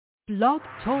Blog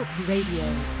Talk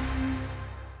Radio.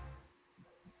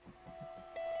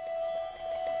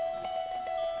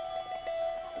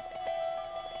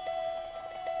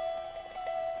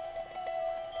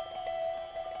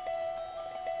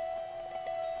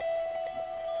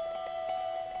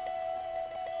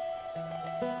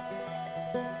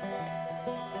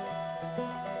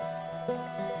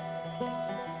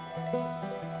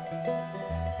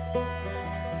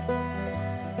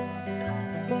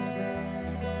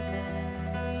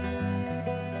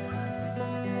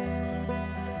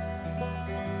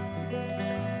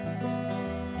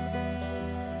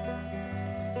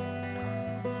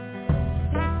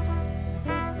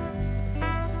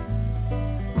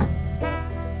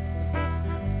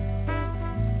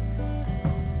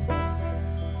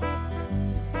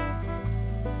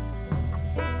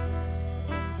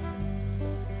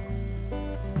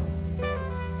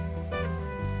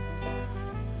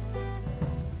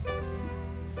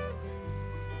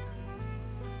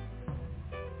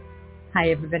 Hi,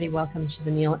 everybody. Welcome to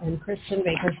the Neil and Kristin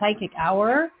Baker Psychic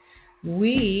Hour.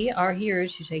 We are here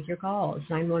to take your calls,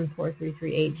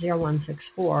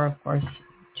 914-338-0164, of course,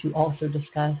 to also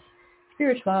discuss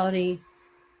spirituality,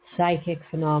 psychic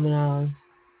phenomena,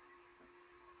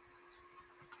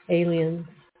 aliens,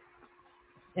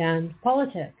 and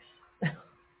politics.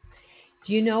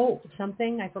 Do you know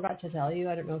something I forgot to tell you?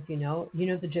 I don't know if you know. You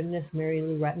know the gymnast Mary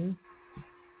Lou Retton?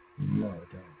 No, I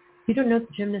don't. You don't know the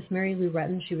gymnast Mary Lou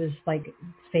Retton? She was like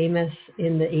famous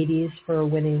in the 80s for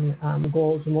winning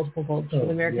golds and multiple golds for the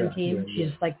American team.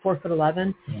 She's like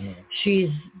 4'11".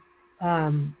 She's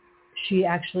she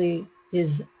actually is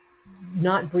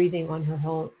not breathing on her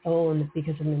own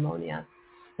because of pneumonia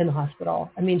in the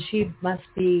hospital. I mean, she must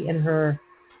be in her,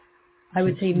 I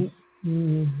would say,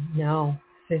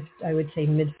 I would say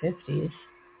mid-50s.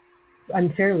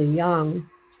 I'm fairly young,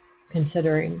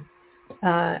 considering.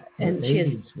 And she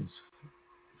is, was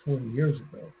 40 years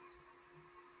ago.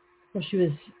 Well, she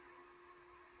was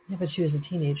a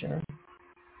teenager.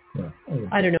 Yeah.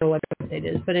 I don't know what it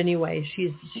is, but anyway,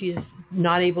 she's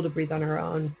not able to breathe on her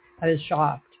own. I was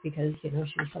shocked because, she was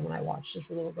someone I watched as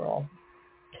a little girl.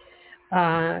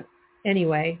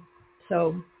 Anyway,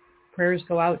 so prayers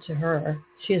go out to her.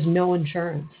 She has no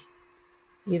insurance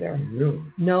either. Really?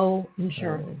 No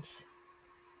insurance.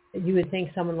 You would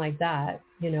think someone like that,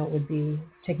 would be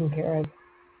taken care of,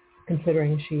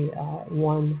 considering she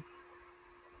won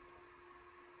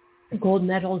gold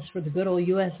medals for the good old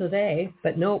US of A,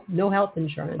 but no health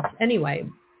insurance. Anyway,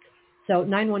 so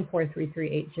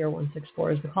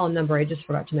 914-338-0164 is the call number. I just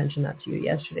forgot to mention that to you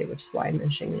yesterday, which is why I'm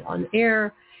mentioning it on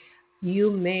air. You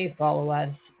may follow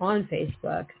us on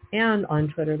Facebook and on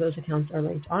Twitter. Those accounts are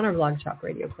linked on our Blog Talk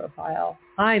Radio profile.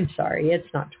 I'm sorry,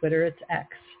 it's not Twitter, it's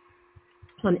X.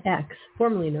 On X,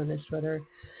 formerly known as Twitter.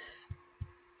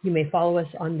 You may follow us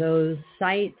on those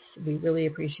sites. We really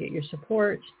appreciate your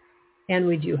support. And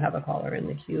we do have a caller in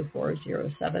the queue,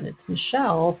 407. It's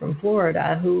Michelle from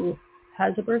Florida, who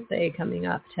has a birthday coming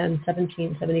up,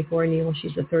 10/17/74. Neil,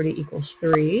 she's a 30 equals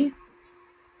 3.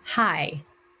 Hi.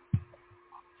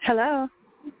 Hello.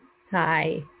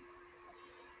 Hi.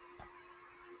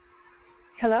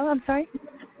 Hello, I'm sorry.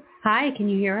 Hi, can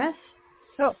you hear us?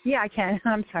 Oh, yeah, I can.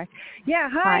 I'm sorry. Yeah,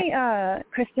 hi.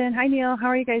 Kristin. Hi, Neil. How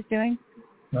are you guys doing?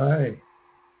 Hi.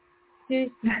 Okay.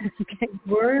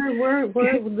 We're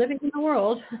living in the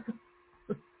world.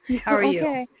 How are you?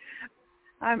 Okay.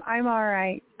 I'm all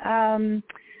right. I'm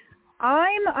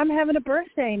having a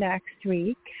birthday next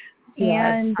week,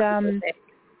 and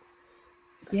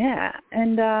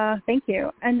thank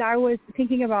you. And I was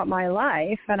thinking about my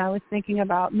life, and I was thinking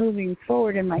about moving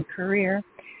forward in my career,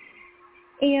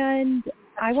 and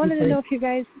I wanted to know if you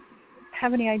guys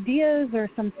have any ideas or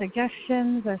some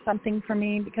suggestions or something for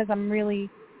me, because I'm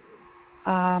really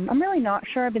not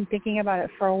sure. I've been thinking about it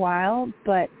for a while,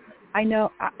 but I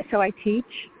know. So I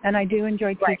teach, and I do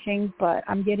enjoy teaching, but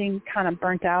I'm getting kind of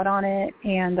burnt out on it,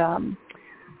 and I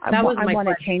want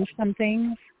to change some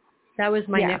things. That was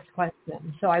my next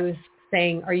question. So I was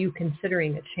saying, are you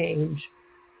considering a change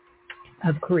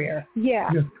of career?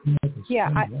 Yeah.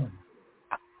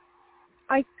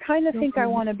 I kind of think I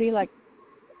want to be like,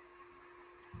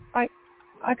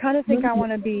 I kind of think I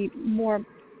want to be more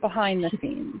behind the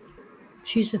scenes.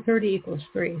 She's a 30 equals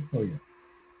 3. Oh, yeah.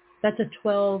 That's a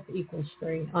 12 equals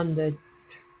 3 on the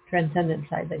transcendent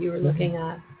side that you were looking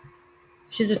at.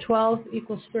 She's a 12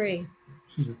 equals 3.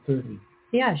 She's a 30.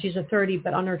 Yeah, she's a 30,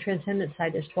 but on her transcendent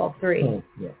side is 12-3. Oh,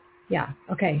 yeah. Yeah,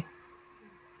 okay.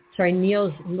 Sorry,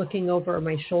 Neil's looking over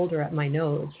my shoulder at my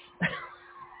nose.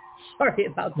 Sorry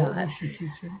about that. What does she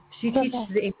teach? She teaches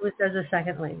the English as a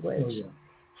second language. Oh, yeah.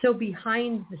 So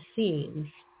behind the scenes,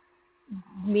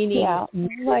 Meaning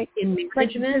like in management?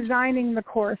 Like designing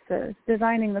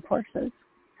the courses.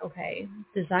 Okay,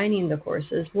 designing the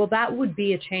courses. Well, that would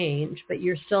be a change, but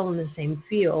you're still in the same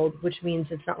field, which means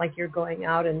it's not like you're going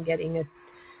out and getting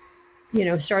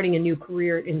starting a new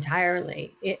career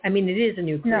entirely. It is a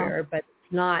new career, but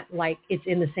it's not like it's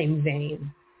in the same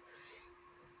vein.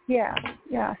 Yeah.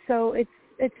 So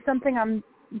it's something I'm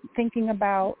thinking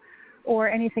about, or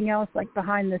anything else like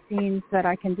behind the scenes that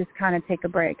I can just kind of take a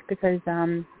break because,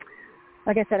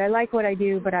 like I said, I like what I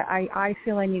do, but I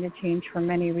feel I need a change for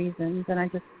many reasons, and I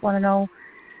just want to know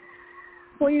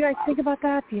what you guys think about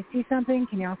that. Do you see something?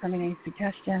 Can you offer me any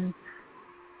suggestions?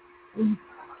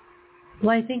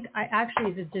 Well, I think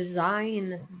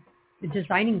the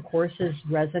designing courses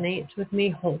resonates with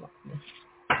me. Hold on.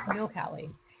 No,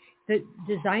 Callie. The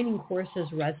designing courses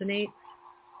resonates.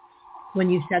 When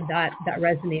you said that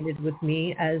resonated with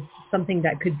me as something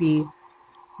that could be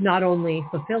not only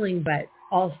fulfilling, but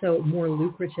also more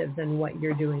lucrative than what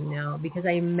you're doing now. Because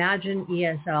I imagine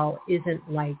ESL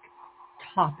isn't like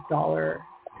top dollar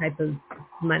type of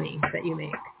money that you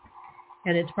make.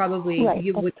 And it's probably,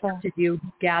 you would have to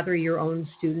gather your own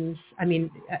students. Do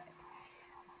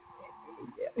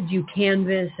you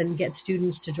canvas and get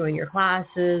students to join your classes?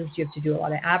 Do you have to do a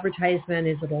lot of advertisement?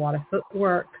 Is it a lot of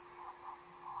footwork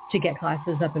to get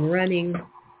classes up and running?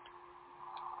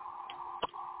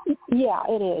 Yeah,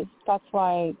 it is. That's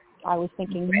why I was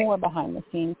thinking more behind the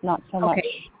scenes, not so much.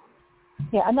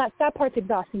 Yeah, and that part's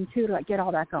exhausting too, to get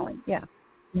all that going. Yeah.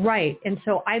 Right. And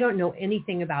so I don't know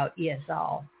anything about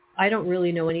ESL. I don't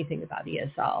really know anything about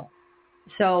ESL.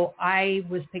 So I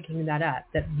was picking that up,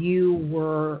 that you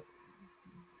were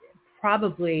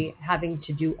probably having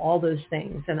to do all those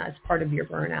things, and that's part of your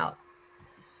burnout.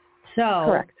 So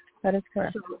correct. That is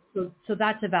correct. So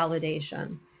that's a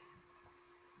validation.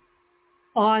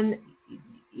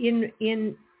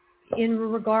 In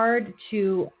regard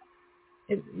to,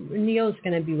 Neil's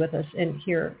going to be with us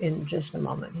here in just a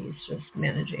moment. He's just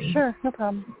managing. Sure, no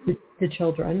problem. The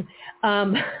children.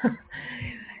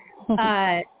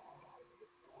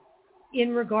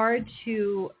 In regard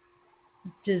to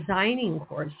designing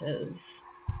courses,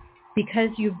 because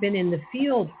you've been in the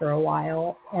field for a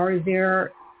while, are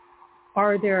there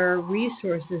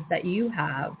resources that you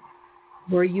have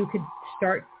where you could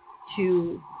start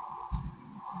to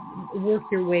work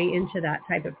your way into that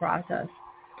type of process?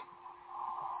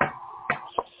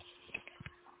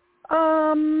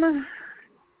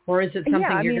 Or is it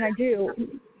something I do.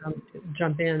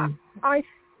 Jump in. I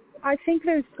think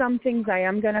there's some things I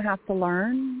am going to have to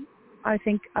learn. I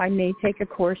think I may take a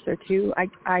course or two.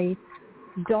 I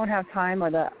don't have time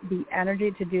or the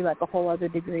energy to do a whole other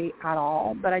degree at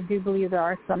all, but I do believe there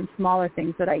are some smaller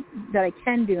things that I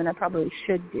can do and I probably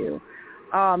should do.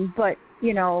 But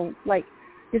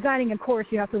designing a course,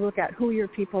 you have to look at who your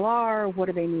people are, what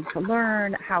do they need to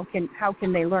learn, how can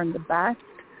they learn the best,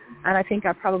 and I think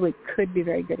I probably could be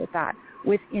very good at that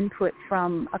with input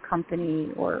from a company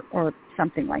or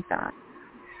something like that,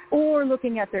 or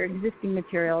looking at their existing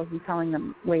materials and telling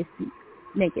them ways to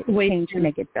make it change to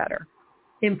make it better.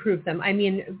 Improve them.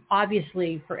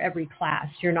 Obviously, for every class,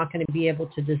 you're not going to be able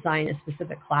to design a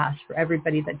specific class for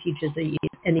everybody that teaches an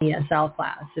ESL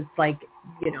class. It's like,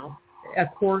 a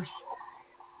course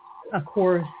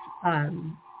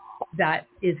that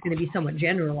is going to be somewhat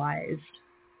generalized.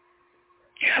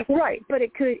 Right, but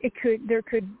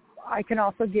I can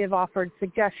also give offered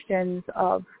suggestions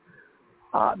of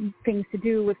things to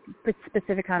do with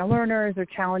specific kind of learners or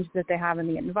challenges that they have in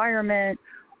the environment,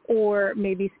 or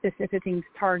maybe specific things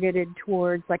targeted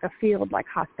towards a field like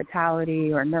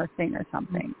hospitality or nursing or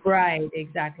something. Right,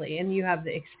 exactly. And you have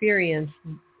the experience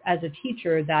as a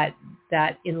teacher that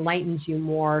enlightens you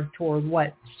more toward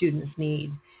what students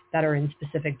need that are in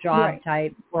specific job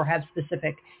type or have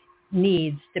specific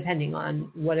needs depending on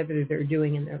whatever they're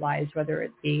doing in their lives, whether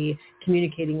it be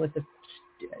communicating with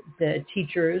the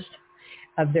teachers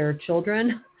of their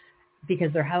children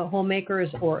because they're homemakers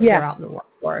or they're out in the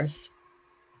workforce.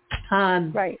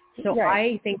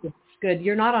 I think it's good.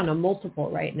 You're not on a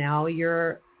multiple right now.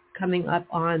 You're coming up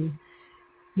on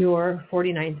your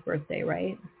 49th birthday,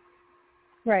 right?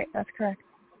 Right, that's correct.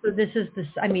 So this is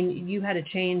you had a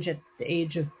change at the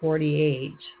age of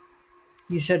 48.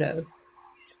 You should have.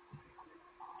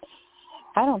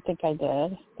 I don't think I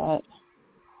did, but...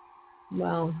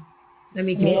 Well,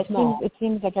 it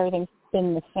seems like everything's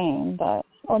been the same, but...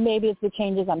 Or maybe it's the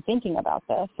changes I'm thinking about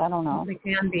this. I don't know. It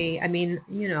can be.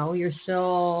 You're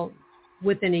still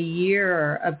within a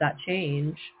year of that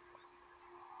change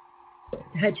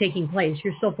taking place.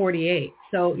 You're still 48.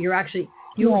 So you're actually...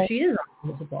 She is on a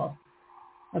multiple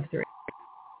of 3.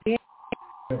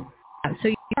 So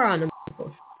you are on a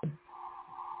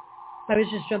I was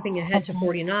just jumping ahead to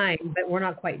 49, but we're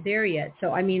not quite there yet.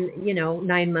 So, I mean,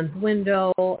 9-month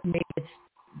window, maybe it's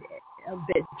a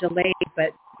bit delayed,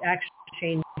 but actually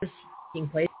change is taking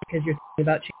place because you're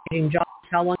thinking about changing jobs.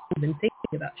 How long have you been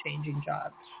thinking about changing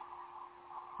jobs?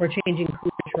 Or changing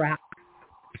career track?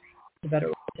 Is a better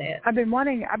way to say it. I've been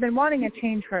wanting a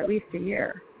change for at least a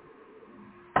year.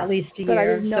 At least a year. But I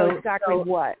didn't know exactly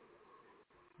what.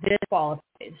 This qualifies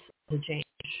as a change.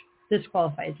 This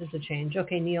qualifies as a change.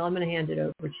 Okay, Neil, I'm going to hand it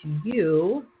over to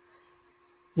you.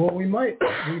 Well, we might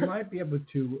be able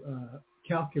to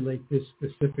calculate this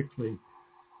specifically.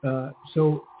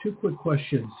 So 2 quick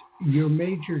questions. Your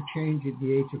major change at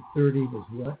the age of 30 was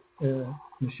what,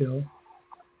 Michelle?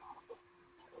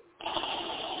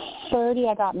 30,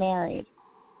 I got married.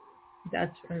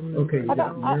 That's okay. I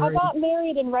got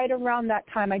married, and right around that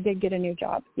time, I did get a new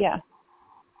job. Yeah.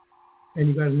 And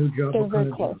you got a new job. They were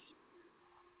very close.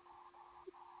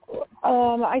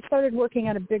 I started working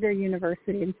at a bigger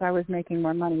university, and so I was making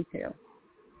more money too.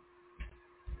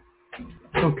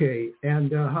 Okay.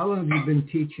 And how long have you been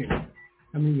teaching?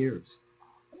 How many years?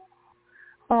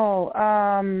 Oh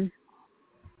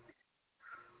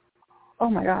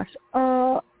my gosh.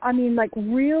 I mean, like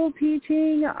real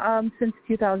teaching since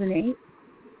 2008.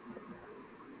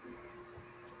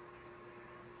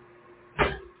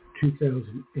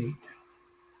 2008.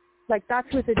 Like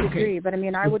that's with a degree, but I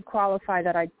mean, I would qualify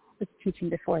that I was teaching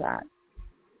before that.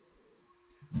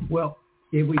 Well,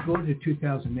 if we go to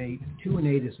 2008, 2 and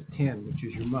 8 is a 10, which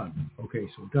is your month. Okay,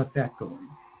 so we got that going.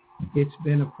 It's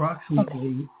been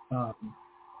approximately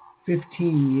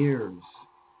 15 years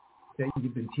that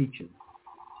you've been teaching.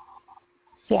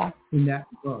 Yeah. In that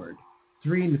regard.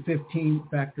 3 and the 15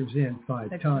 factors in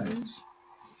 5 times.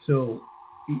 So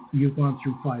you've gone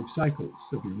through 5 cycles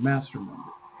of your master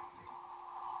number.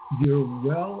 You're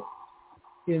well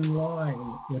in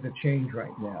line with a change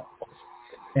right now.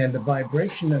 And the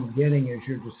vibration I'm getting as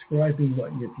you're describing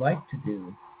what you'd like to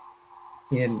do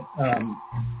in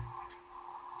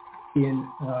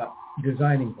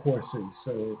designing courses,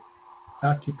 so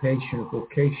occupation,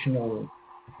 vocational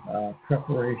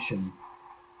preparation,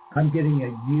 I'm getting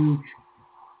a huge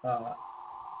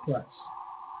plus,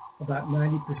 about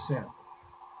 90%.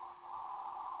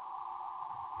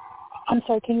 I'm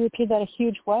sorry, can you repeat that? A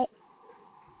huge what?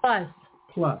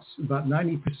 Plus, about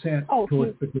 90%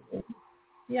 towards the goal.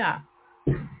 Yeah.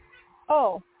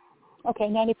 Oh, okay,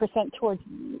 90% towards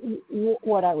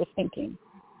what I was thinking.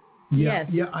 Yeah,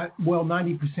 yes. Yeah.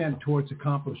 90% towards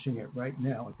accomplishing it right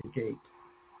now at the gate.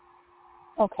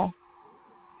 Okay.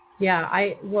 Yeah,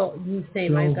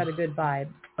 same. I've got a good vibe.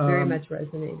 Very much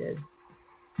resonated.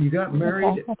 You got married.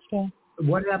 Okay, that's good.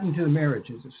 What happened to the marriage?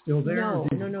 Is it still there? No.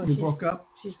 You broke up?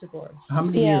 She's divorced. How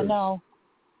many years? Yeah, no.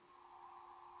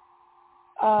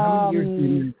 How many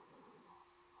years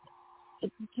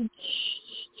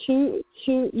do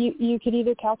you you could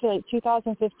either calculate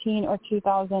 2015 or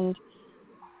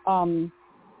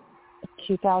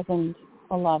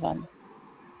 2011.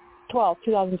 Twelve.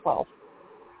 2012.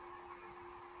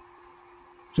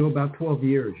 So about 12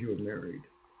 years you were married.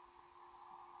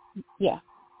 Yeah.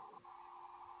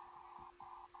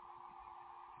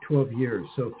 12 years.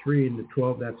 So 3 into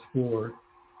 12, that's 4.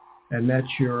 And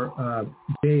that's your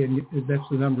day, and that's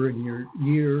the number in your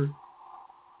year.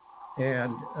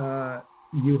 And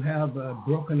you have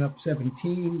broken up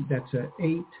 17, that's an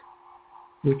 8,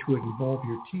 which would involve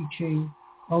your teaching.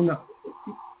 Oh, no.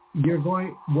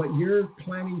 What you're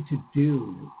planning to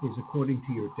do is according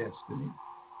to your destiny.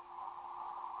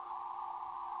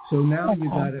 So now you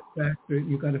got to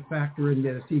factor in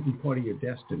that it's even part of your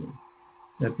destiny,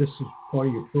 that this is part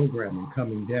of your programming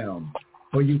coming down.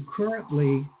 Are you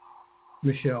currently,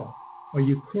 Michelle,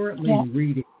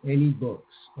 reading any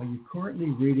books? Are you currently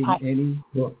reading any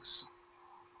books?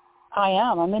 I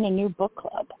am. I'm in a new book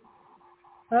club.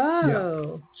 Oh.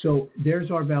 Yeah. So there's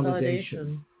our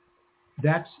validation.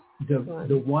 That's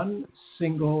the one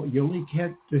single, you only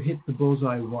get to hit the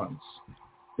bullseye once.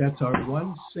 That's our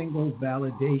one single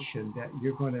validation that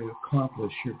you're going to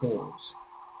accomplish your goals.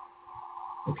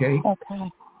 Okay?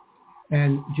 Okay.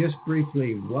 And just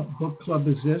briefly, what book club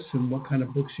is this and what kind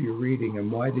of books are you reading and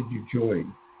why did you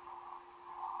join?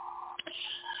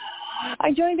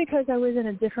 I joined because I was in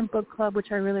a different book club,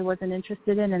 which I really wasn't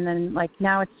interested in. And then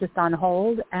now it's just on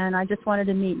hold. And I just wanted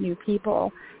to meet new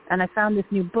people. And I found this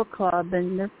new book club.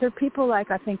 And they're people I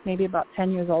think maybe about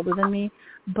 10 years older than me.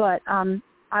 But I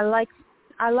like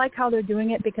how they're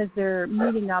doing it because they're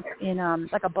meeting up in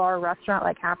like a bar or restaurant,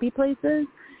 like Happy Places.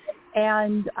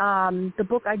 And the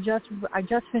book I just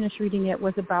finished reading, it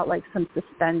was about like some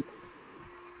suspense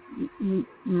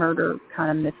murder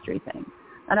kind of mystery thing.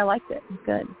 And I liked it. It was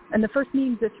good. And the first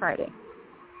meeting's this Friday.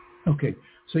 Okay.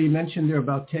 So you mentioned they're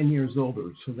about 10 years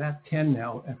older. So that 10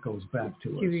 now echoes back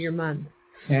to us. Your month.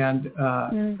 And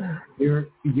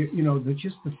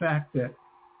just the fact that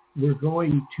we're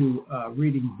going to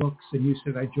reading books, and you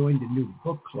said I joined a new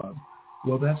book club.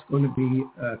 Well, that's going to be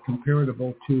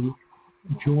comparable to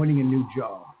joining a new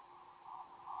job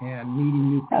and meeting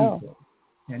new people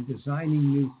and designing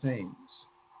new things.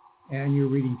 And you're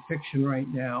reading fiction right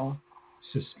now,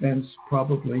 suspense,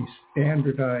 probably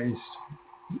standardized.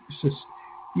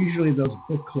 Usually those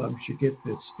book clubs, you get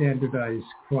the standardized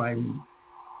crime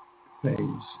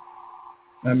things.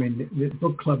 I mean, the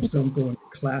book clubs don't go into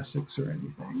classics or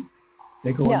anything.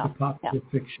 They go into popular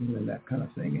fiction and that kind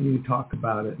of thing, and you talk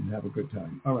about it and have a good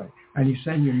time. All right. And you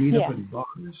saying you meet up in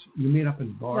bars? You meet up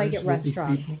in bars? Like at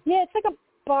restaurants. Yeah, it's like a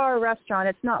bar restaurant.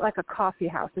 It's not like a coffee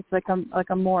house. It's like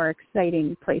a more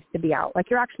exciting place to be out. Like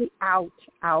you're actually out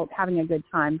having a good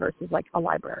time versus like a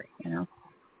library, you know?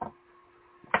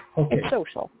 Okay. It's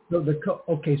social. So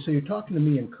so you're talking to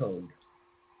me in code.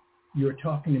 You're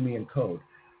talking to me in code.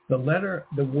 The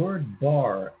word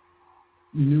bar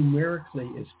numerically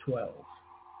is 12.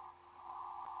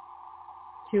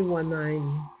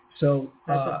 219. So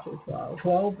 12.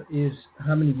 12 is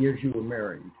how many years you were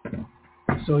married.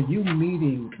 So you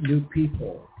meeting new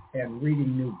people and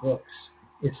reading new books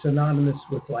is synonymous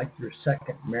with like your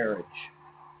second marriage.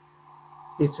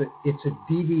 It's a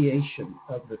deviation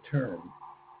of the term,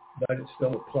 but it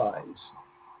still applies.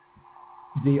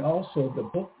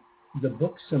 The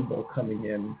book symbol coming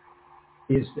in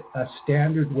is a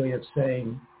standard way of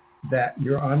saying that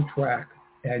you're on track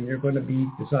and you're going to be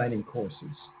designing courses.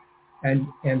 And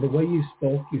the way you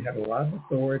spoke, you had a lot of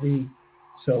authority.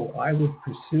 So I would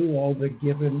pursue all the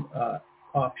given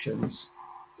options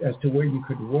as to where you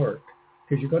could work,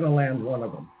 because you're going to land one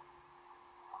of them.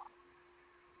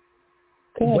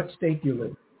 Good. What state do you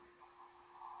live in?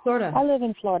 Florida. I live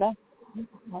in Florida.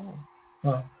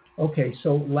 Okay,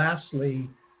 so lastly,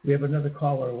 we have another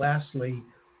caller. Lastly,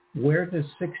 where does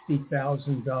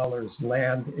 $60,000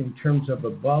 land in terms of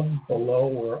above, below,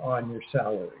 or on your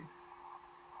salary?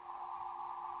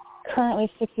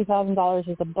 Currently, $60,000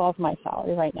 is above my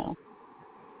salary right now.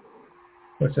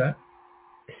 What's that?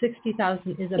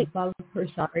 $60,000 is above her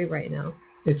salary right now.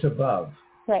 It's above.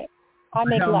 Right. I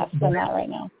make less than that right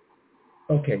now.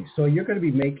 Okay, so you're going to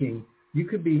be making. You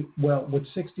could be. Well, would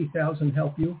 $60,000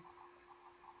 help you?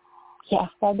 Yeah,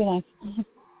 that'd be nice.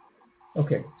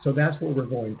 Okay, so that's what we're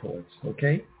going towards.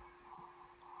 Okay.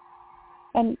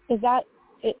 And is that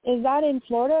in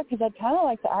Florida? Because I'd kind of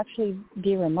like to actually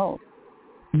be remote.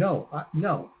 No.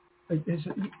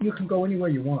 You can go anywhere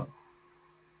you want.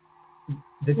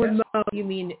 Remote, you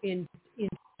mean in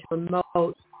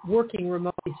remote, working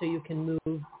remotely so you can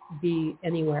be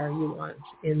anywhere you want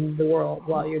in the world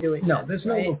while you're doing No, that, there's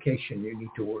right? no location you need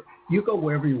to work. You go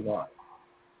wherever you want.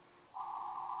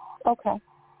 Okay.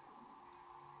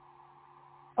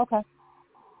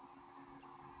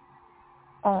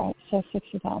 All right, so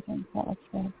 60,000. That looks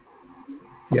good.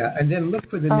 Yeah, and then look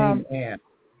for the name Ann.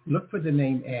 Look for the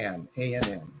name Ann,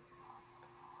 A-N-N.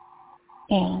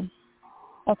 Ann.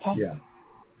 Okay. Yeah,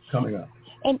 coming up.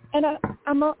 And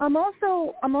I'm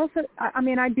also I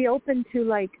mean, I'd be open to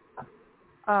like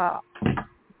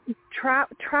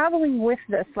traveling with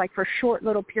this, like for short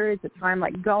little periods of time,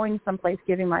 like going someplace,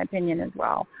 giving my opinion as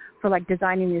well, for like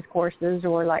designing these courses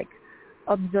or like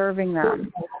observing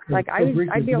them. Like so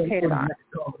I'd be okay to that.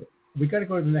 We got to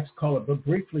go to the next caller, but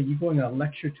briefly, you going on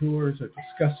lecture tours or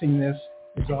discussing this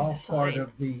is all part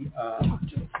of the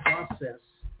process.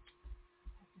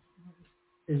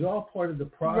 Is all part of the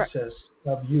process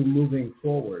of you moving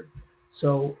forward.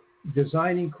 So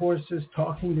designing courses,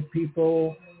 talking to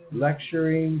people,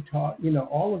 lecturing,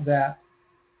 all of that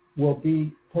will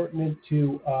be pertinent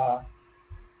to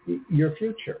your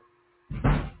future.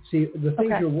 See, the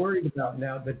things you're worried about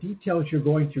now, the details you're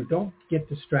going through, don't get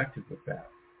distracted with that.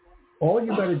 All you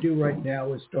got to do right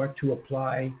now is start to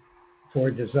apply for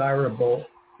desirable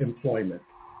employment,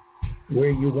 where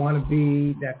you want to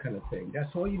be, that kind of thing.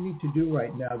 That's all you need to do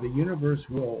right now. The universe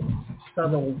will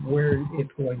settle where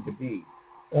it's going to be.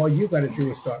 All you got to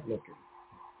do is start looking.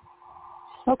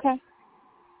 Okay.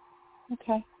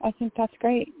 I think that's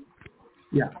great.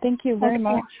 Yeah. Thank you very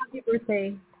much. Happy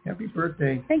birthday. Happy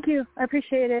birthday. Thank you. I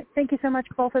appreciate it. Thank you so much,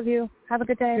 both of you. Have a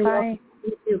good day. You're Bye. welcome.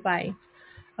 You too. Bye.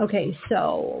 Okay,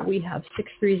 so we have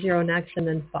 630 next and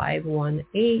then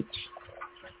 518.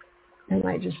 And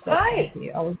I just booked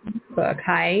the book.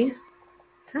 Hi.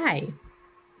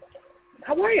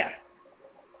 How are you?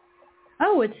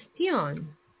 Oh, it's Dion.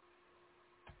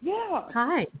 Yeah.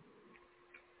 Hi.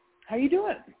 How you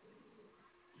doing?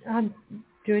 I'm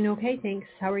doing okay, thanks.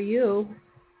 How are you?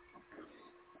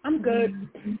 I'm good.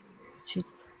 She's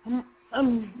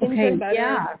I'm okay. better.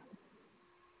 Yeah.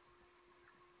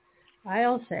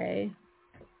 I'll say.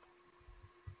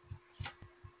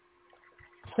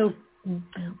 So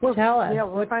tell us. Yeah,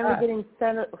 we're finally getting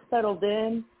settled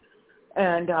in,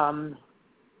 and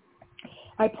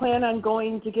I plan on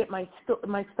going to get my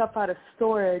stuff out of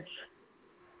storage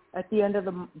at the end of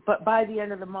by the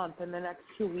end of the month in the next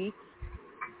 2 weeks,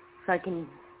 so I can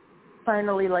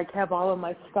finally have all of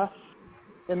my stuff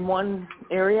in one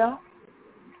area,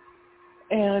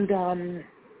 and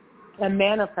I'm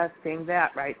manifesting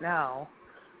that right now,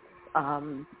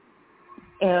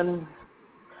 and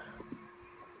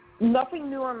nothing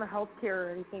new on the healthcare or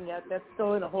anything yet. That's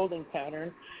still in a holding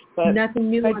pattern. But nothing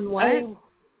new on what?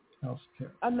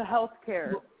 Healthcare. On the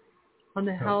healthcare. On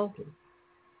the health.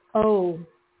 Oh,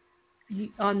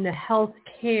 on the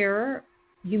healthcare.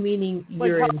 You meaning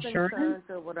your health insurance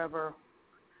or whatever?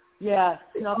 Yeah,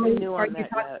 nothing new on that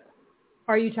yet.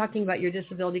 Are you talking about your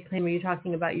disability claim, or are you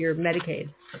talking about your Medicaid?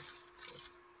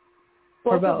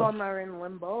 Both of them are in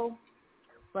limbo.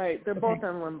 Right, they're both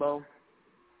in limbo.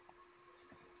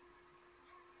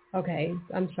 Okay,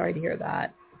 I'm sorry to hear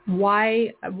that.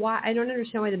 Why? I don't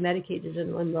understand why the Medicaid is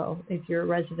in limbo if you're a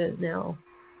resident now.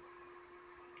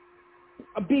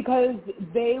 Because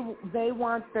they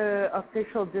want the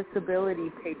official disability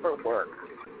paperwork.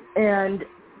 And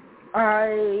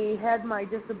I had my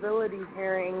disability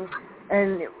hearing,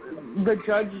 and the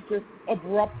judge just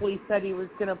abruptly said he was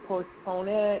going to postpone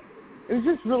it. It was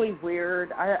just really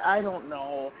weird. I don't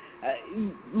know.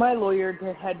 My lawyer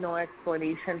had no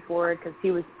explanation for it because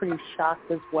he was pretty shocked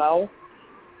as well.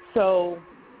 So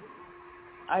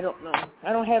I don't know.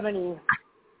 I don't have any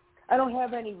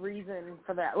reason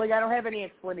for that. I don't have any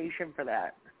explanation for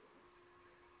that.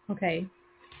 Okay.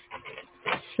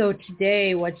 So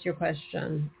today, what's your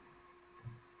question?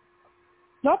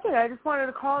 Nothing. I just wanted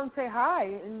to call and say hi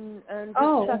and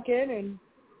just check in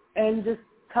and just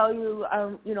tell you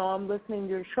I'm listening to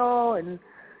your show and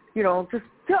just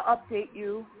to update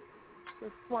you.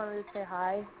 Just wanted to say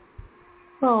hi.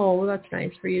 Oh, that's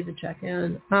nice for you to check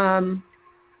in. I'm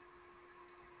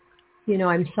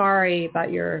sorry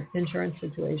about your insurance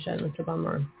situation. It's a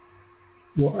bummer.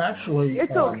 Well, actually,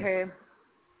 it's okay.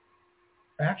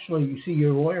 Actually, you see,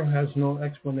 your lawyer has no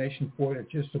explanation for it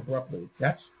just abruptly.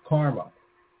 That's karma.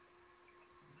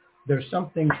 There's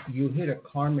something, you hit a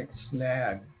karmic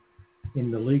snag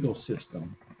in the legal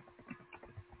system,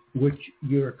 which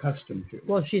you're accustomed to.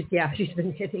 Well, she's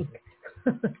been hitting.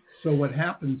 So what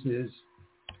happens is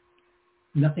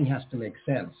nothing has to make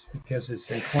sense because it's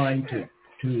inclined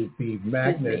to be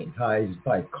magnetized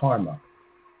by karma.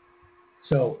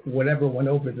 So whatever went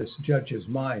over this judge's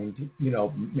mind,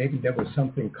 maybe there was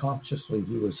something consciously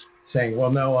he was saying,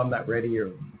 well, no, I'm not ready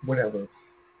or whatever.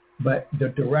 But the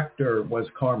director was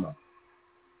karma.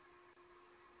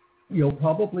 You'll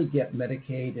probably get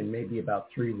Medicaid in maybe about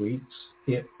 3 weeks.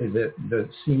 It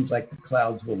seems like the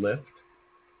clouds will lift.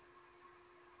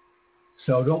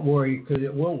 So don't worry, because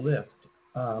it will lift.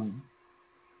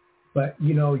 But,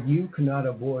 you cannot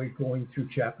avoid going through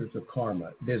chapters of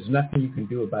karma. There's nothing you can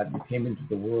do about it. You came into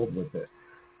the world with it.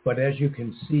 But as you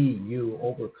can see, you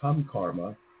overcome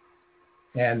karma.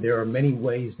 And there are many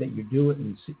ways that you do it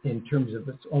in terms of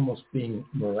it's almost being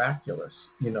miraculous,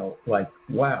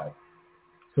 wow.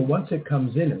 So once it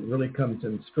comes in, it really comes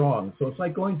in strong. So it's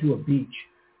like going to a beach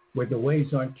where the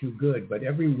waves aren't too good, but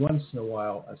every once in a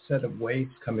while, a set of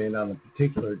waves come in on a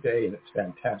particular day, and it's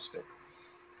fantastic.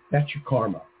 That's your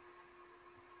karma.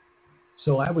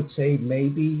 So I would say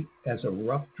maybe as a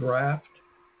rough draft,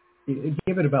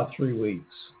 give it about 3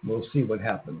 weeks. We'll see what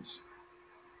happens.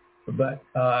 But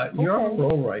you're on a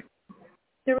roll right.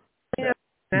 You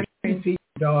feed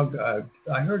your dog.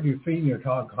 I heard you feeding your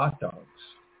dog hot dogs.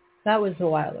 That was a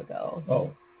while ago.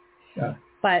 Oh, yeah.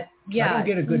 But yeah, I don't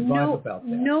get a good vibe about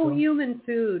that. No human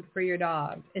food for your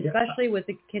dog, especially with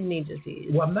the kidney disease.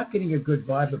 Well, I'm not getting a good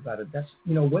vibe about it. That's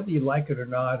whether you like it or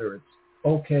not, or it's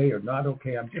okay or not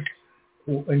okay. And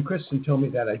Kristin told me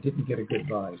that I didn't get a good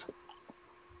vibe.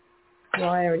 Well,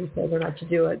 I already told her not to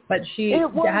do it, but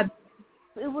it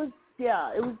was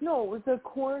a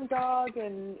corn dog,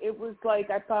 and it was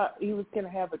I thought he was going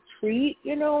to have a treat,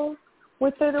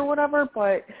 with it or whatever.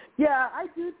 But yeah, I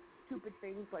do stupid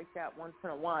things like that once in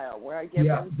a while where I give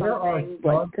them something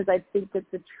because I think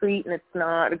it's a treat and it's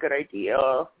not a good idea.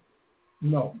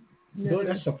 No.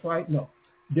 That's a fright. No.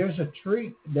 There's a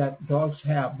treat that dogs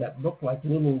have that look like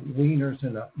little wieners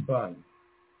in a bun,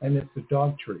 and it's the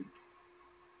dog treat.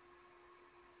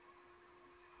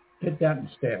 Get that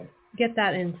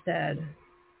instead.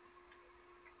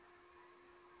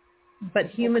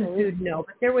 But human food, no.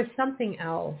 But there was something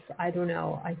else. I don't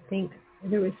know. I think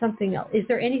there was something else. Is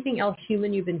there anything else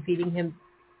human you've been feeding him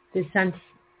since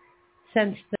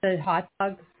the hot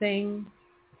dog thing?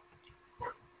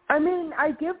 I mean,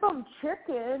 I give him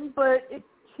chicken, but it's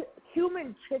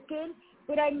human chicken,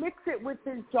 but I mix it with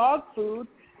his dog food.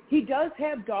 He does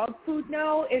have dog food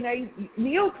now, and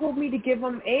Neil told me to give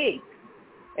him eggs.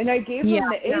 And I gave him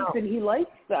the eggs, and he likes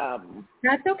them.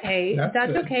 That's okay.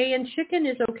 That's okay. And chicken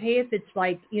is okay if it's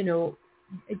like,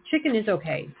 chicken is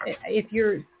okay if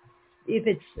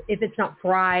it's not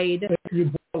fried. If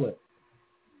you boil it.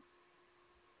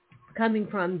 Coming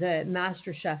from the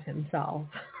master chef himself.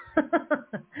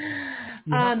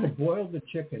 You have to boil the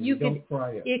chicken. You don't fry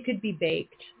it. It could be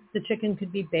baked. The chicken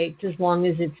could be baked as long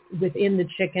as it's within the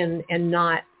chicken and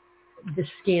not the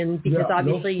skin, because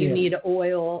obviously you need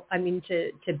oil,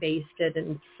 to baste it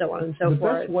and so on and so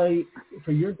forth. The best way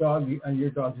for your dog and your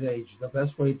dog's age, the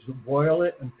best way is to boil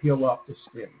it and peel off the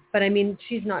skin. But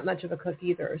she's not much of a cook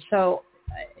either. So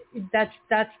that's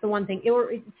the one thing.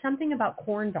 Or it's something about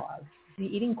corn dogs. Is he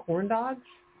eating corn dogs?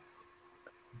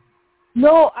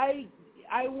 No, I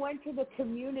went to the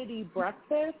community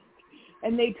breakfast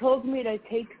and they told me to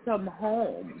take some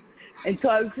home. And so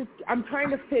I'm trying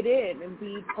to fit in and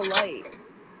be polite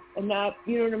and not,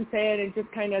 you know what I'm saying, and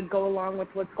just kind of go along with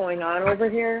what's going on over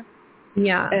here.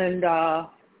 Yeah. And, I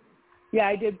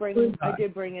did bring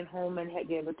it home and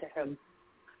gave it to him.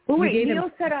 But wait,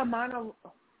 Neil said I'm on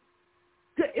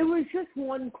it was just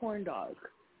one corn dog.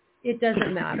 It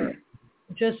doesn't matter.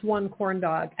 Just one corn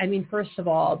dog. First of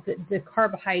all, the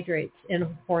carbohydrates in a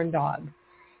corn dog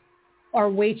are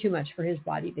way too much for his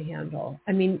body to handle.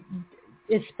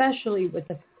 Especially with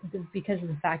because of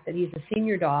the fact that he's a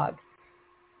senior dog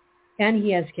and he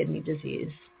has kidney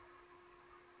disease.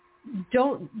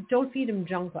 Don't feed him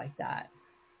junk like that.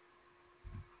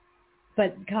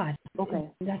 But God,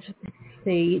 that's what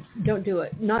they eat. Don't do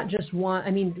it. Not just one.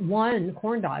 One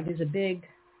corn dog is big.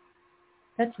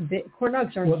 That's big. Corn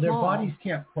dogs are small. Well, their bodies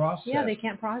can't process. Yeah, they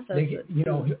can't process it.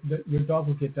 Your dog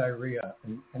will get diarrhea,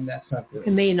 and that's not good.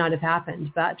 It may not have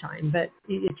happened that time, but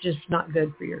it's just not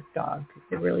good for your dog.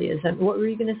 It really isn't. What were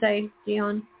you going to say,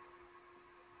 Dion?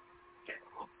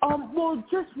 Well,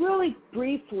 just really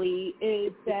briefly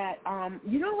is that,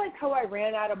 like how I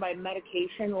ran out of my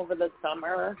medication over the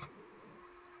summer?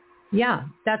 Yeah,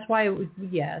 that's why,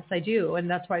 yes, I do. And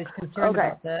that's why I was concerned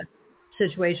about the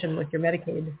situation with your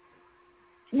Medicaid.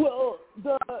 Well,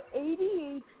 the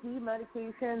ADHD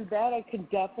medication, that I can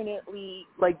definitely,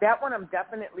 that one I'm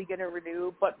definitely going to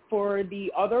renew. But for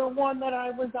the other one that I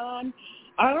was on,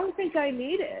 I don't think I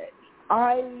need it.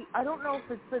 I don't know if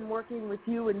it's been working with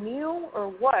you and Neil or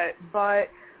what, but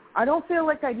I don't feel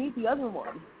like I need the other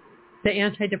one. The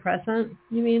antidepressant,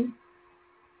 you mean?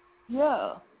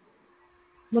 Yeah.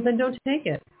 Well, then don't take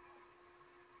it.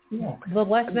 Yeah. The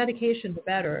less medication, the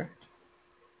better.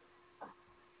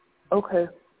 Okay.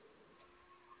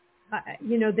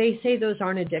 They say those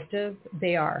aren't addictive.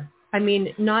 They are.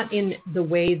 Not in the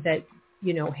way that,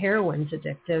 heroin's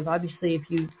addictive. Obviously,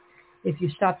 if you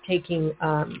stop taking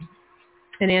an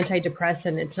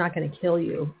antidepressant, it's not going to kill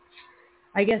you.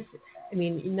 I guess,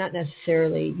 not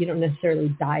necessarily. You don't necessarily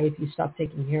die if you stop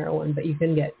taking heroin, but you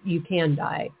can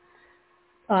die.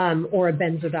 Or a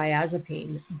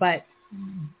benzodiazepine. But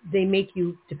they make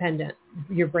you dependent.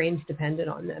 Your brain's dependent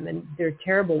on them, and they're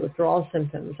terrible withdrawal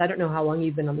symptoms. I don't know how long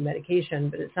you've been on the medication,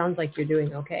 but it sounds like you're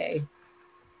doing okay.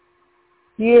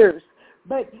 Years.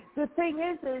 But the thing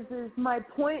is my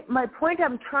point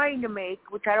I'm trying to make,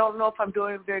 which I don't know if I'm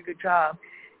doing a very good job,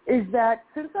 is that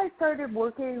since I started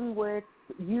working with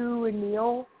you and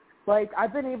Neil,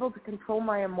 I've been able to control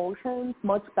my emotions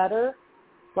much better.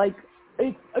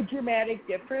 It's a dramatic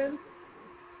difference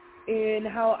in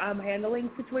how I'm handling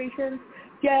situations.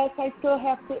 Yes, I still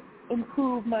have to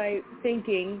improve my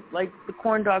thinking. The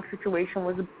corn dog situation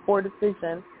was a poor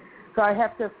decision, so I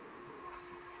have to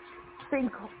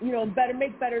think,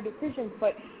 make better decisions.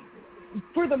 But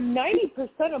for the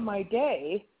 90% of my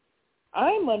day,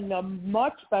 I'm a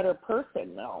much better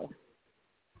person now.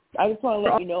 I just want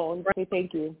to let you know and say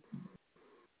thank you.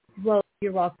 Well,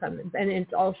 you're welcome. And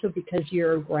it's also because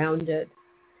you're grounded.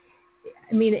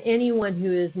 Anyone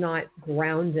who is not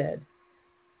grounded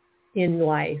in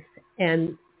life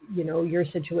and, your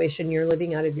situation, you're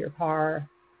living out of your car,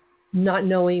 not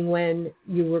knowing when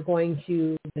you were going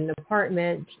to an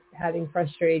apartment, having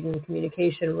frustrating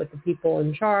communication with the people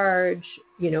in charge,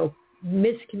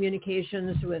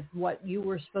 miscommunications with what you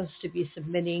were supposed to be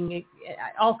submitting,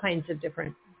 all kinds of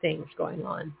different things going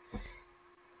on.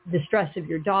 The stress of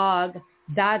your dog,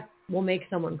 that will make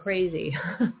someone crazy.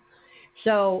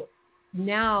 So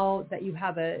now that you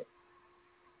have a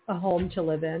a home to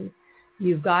live in.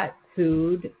 You've got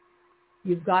food.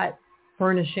 You've got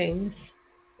furnishings.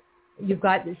 You've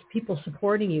got these people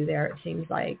supporting you there, it seems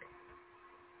like.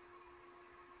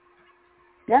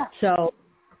 Yeah. So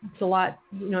it's a lot,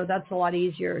 that's a lot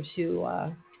easier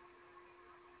to,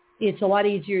 it's a lot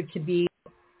easier to be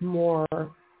more,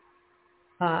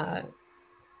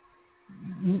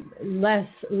 less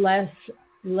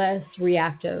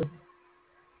reactive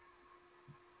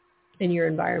in your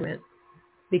environment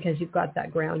because you've got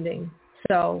that grounding.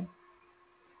 So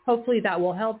hopefully that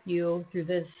will help you through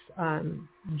this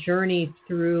journey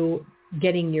through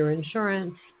getting your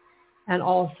insurance and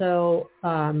also,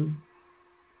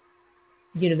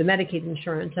 the Medicaid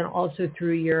insurance and also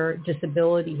through your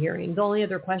disability hearing. The only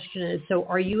other question is, so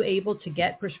are you able to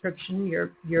get prescription,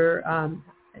 your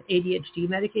ADHD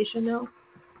medication now?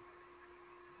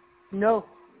 No.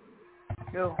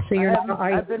 So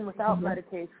I've been without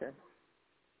medication.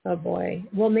 Oh boy.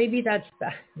 Well, maybe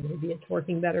maybe it's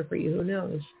working better for you. Who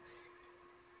knows?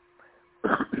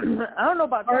 I don't know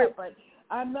about that, but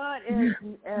I'm not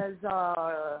as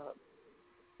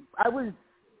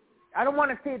I don't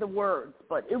want to say the words,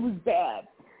 but it was bad.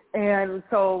 And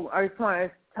so I just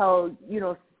want to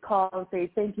call and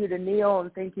say thank you to Neil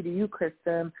and thank you to you,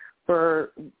 Kristin,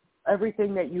 for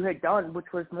everything that you had done,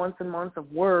 which was months and months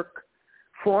of work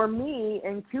for me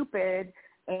and Cupid.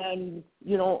 And,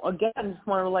 again, I just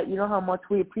want to let you know how much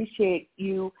we appreciate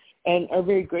you and are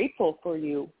very grateful for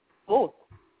you both.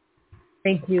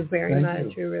 Thank you very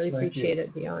much. We really appreciate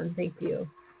it, Dion. Thank you.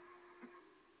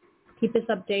 Keep us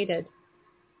updated.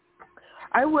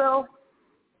 I will.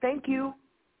 Thank you.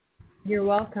 You're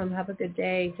welcome. Have a good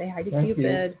day. Say hi to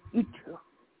Cupid. You too.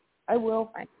 I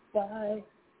will. Bye. Bye.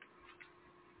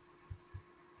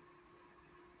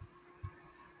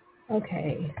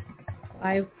 Okay.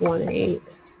 518.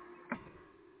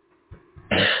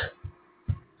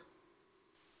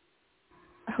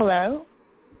 Hello.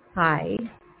 Hi.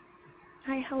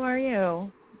 Hi, how are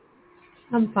you?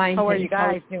 I'm fine. How are you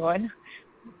guys doing?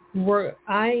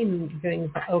 I'm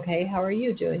doing okay. How are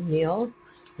you doing, Neil?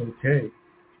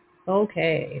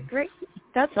 Okay. Great.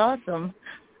 That's awesome.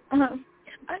 I'm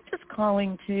just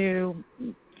calling to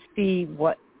see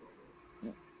what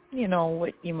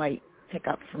you might pick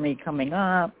up for me coming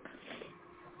up.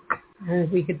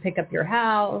 We could pick up your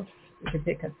house. We could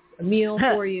pick up a meal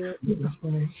for you.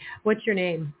 What's your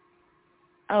name?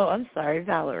 Oh, I'm sorry,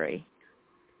 Valerie.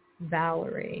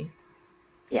 Valerie.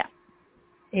 Yeah.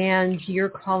 And you're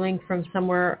calling from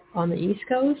somewhere on the East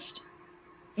Coast?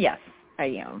 Yes, I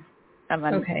am.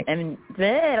 Okay. I'm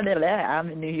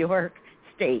in New York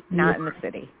State, not in the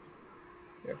city.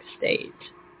 New York State.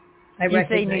 You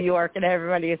say New York and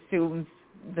everybody assumes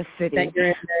the city. That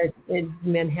you're in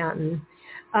Manhattan.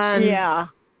 Yeah.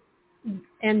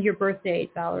 And your birth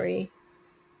date, Valerie?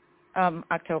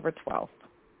 October 12th.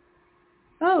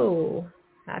 Oh,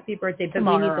 happy birthday. But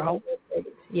tomorrow. We need the whole birthday.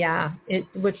 Yeah.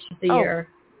 Which is the year?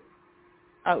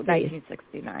 Oh,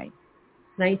 1969.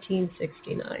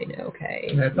 1969. Okay.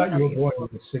 And I thought you were born in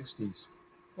the 60s.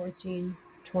 14,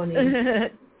 20.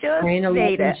 Just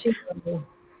 9/11/2.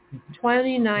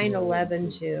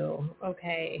 29/11/2.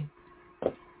 Okay.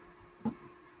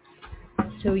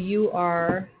 So you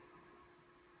are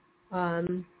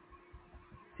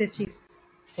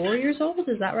 54 years old,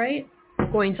 is that right?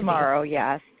 Going tomorrow,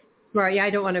 yes. Right, yeah, I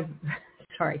don't want to,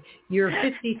 sorry. You're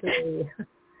 53.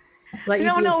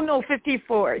 No,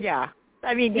 54, yeah.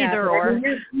 I mean, either or.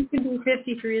 You can be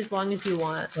 53 as long as you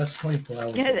want. That's 24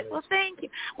 hours. Yeah, well, thank you.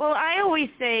 Well, I always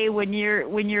say when you're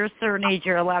a certain age,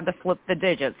 you're allowed to flip the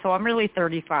digits. So I'm really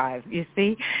 35. You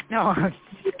see? No.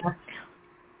 Yeah,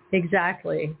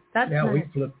 exactly. That's nice. We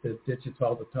flip the digits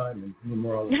all the time in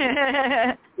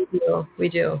numerology. We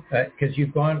do. Because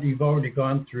you've already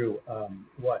gone through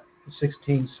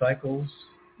 16 cycles?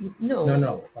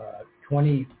 No.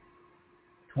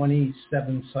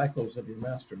 27 cycles of your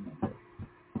master number.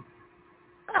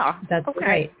 Oh, that's okay.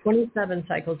 Right. 27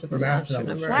 cycles of your master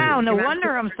number. Wow, no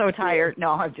wonder I'm so tired.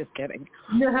 No, I'm just kidding.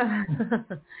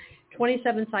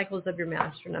 27 cycles of your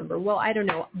master number. Well, I don't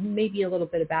know, maybe a little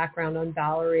bit of background on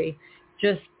Valerie,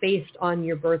 just based on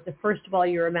your birth. First of all,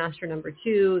 you're a master number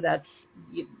 2. That's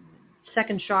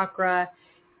second chakra.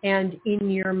 And in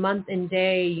your month and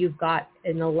day, you've got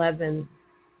an 11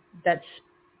 that's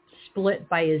split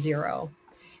by a 0.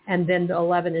 And then the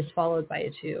 11 is followed by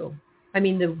a 2. I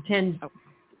mean, the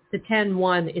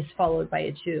 10-1 is followed by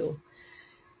a 2.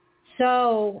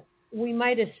 So we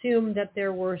might assume that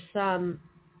there were some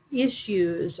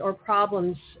issues or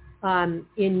problems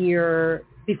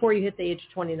before you hit the age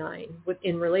of 29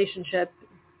 in relationship,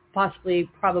 probably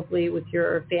with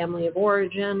your family of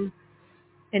origin.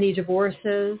 Any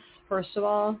divorces, first of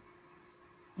all?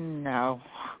 No.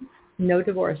 No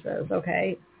divorces,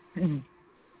 okay.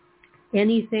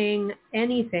 Anything,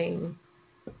 any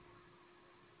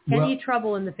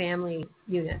trouble in the family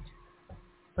unit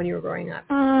when you were growing up?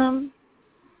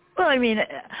 Well, I mean,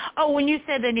 when you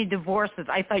said any divorces,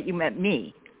 I thought you meant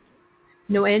me.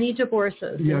 No, any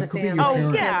divorces in the family.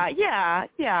 Oh,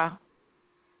 yeah.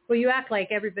 Well, you act like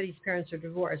everybody's parents are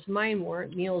divorced. Mine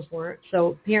weren't. Neil's weren't.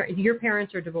 So your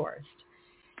parents are divorced.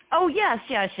 Oh, yes.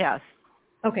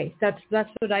 Okay, that's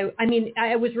what I mean,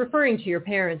 I was referring to your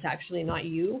parents, actually, not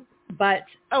you. But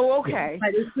okay.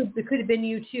 But it could have been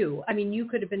you too. I mean, you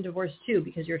could have been divorced too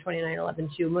because you're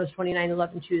 29-11-2. Most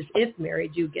 29-11-2s, if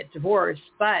married, do get divorced.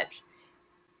 But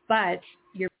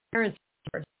your parents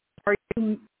are divorced. Are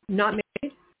you not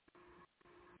married?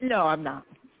 No, I'm not.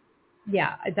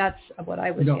 Yeah, that's what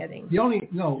I was getting. We won't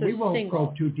single.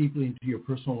 probe too deeply into your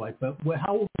personal life. But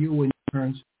how old were you when your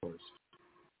parents divorced?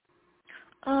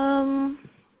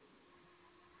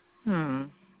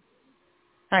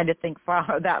 Trying to think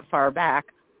that far back.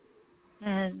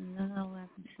 10, 11,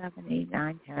 7, 8,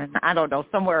 9, 10. I don't know,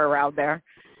 somewhere around there.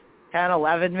 10,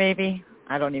 11 maybe.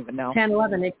 I don't even know. 10,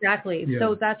 11, exactly. Yeah.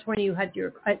 So that's when you had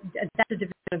your, that's a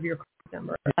division of your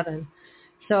number, 11.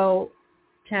 So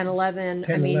 10,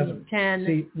 11, 10,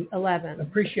 See, 11.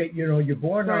 Appreciate, you're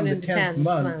born on the 10th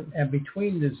month, and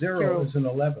between the 0 is an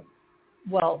 11.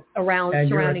 Well, and surrounding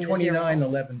you're at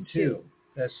 29-11-2.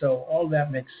 So all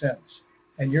that makes sense.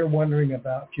 And you're wondering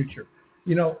about future.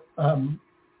 Do you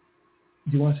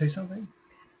want to say something?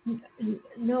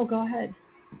 No, go ahead.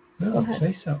 No, go ahead.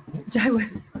 Say something.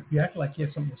 You act like you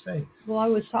have something to say. Well, I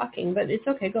was talking, but it's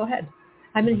okay. Go ahead.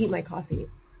 I'm going to heat my coffee.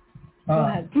 Go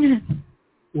ahead.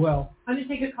 Well, I'm going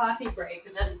to take a coffee break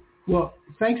and then. Well,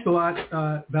 thanks a lot,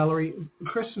 Valerie.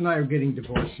 Chris and I are getting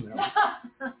divorced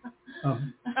now.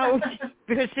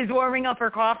 Because she's warming up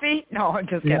her coffee? No, I'm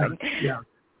just kidding.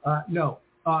 No.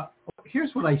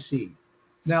 Here's what I see.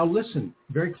 Now listen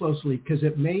very closely because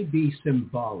it may be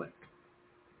symbolic.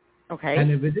 Okay. And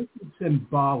if it isn't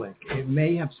symbolic, it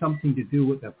may have something to do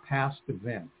with a past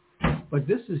event. But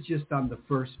this is just on the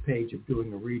first page of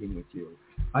doing a reading with you.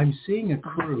 I'm seeing a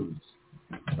cruise,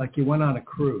 like you went on a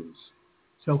cruise.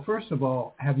 So first of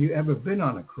all, have you ever been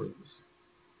on a cruise?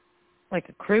 Like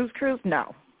a cruise?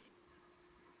 No.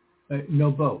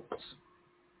 No boats?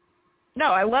 No,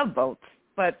 I love boats,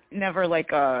 but never like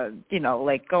go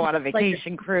on a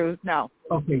vacation cruise. No.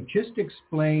 Okay, just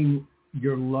explain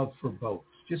your love for boats.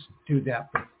 Just do that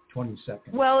for 20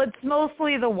 seconds. Well, it's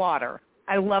mostly the water.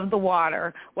 I love the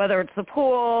water, whether it's the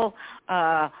pool,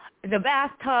 the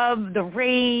bathtub, the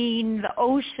rain, the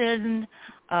ocean.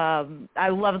 I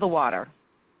love the water.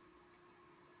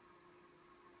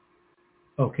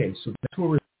 Okay, so that's where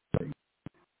we're starting.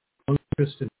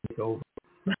 Kristin, take over.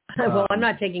 Well, I'm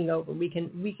not taking over. We can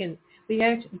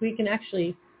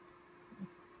actually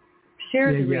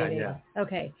share the reading. Yeah.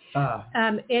 Okay.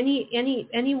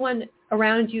 Anyone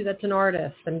around you that's an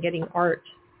artist? I'm getting art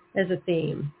as a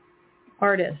theme.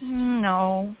 Artist.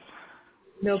 No.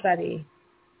 Nobody.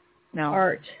 No.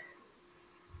 Art.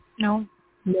 No.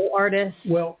 No artist.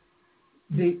 Well,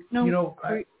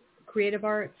 creative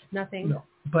arts. Nothing. No.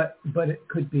 But it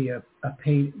could be a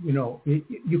paint.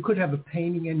 You could have a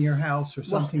painting in your house or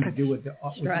something to do with the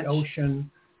ocean.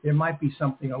 There might be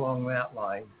something along that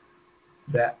line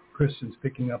that Kristin's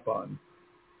picking up on.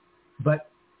 But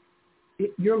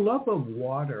your love of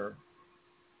water.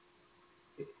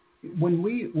 When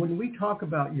we talk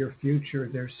about your future,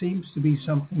 there seems to be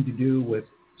something to do with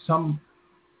some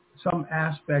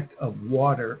aspect of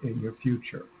water in your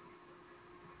future.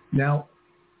 Now.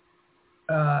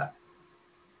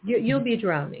 You'll be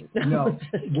drowning. No.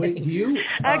 When you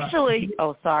actually,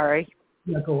 sorry.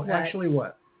 Yeah, go. What? Actually,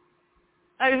 what?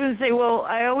 I was going to say, well,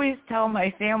 I always tell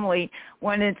my family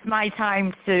when it's my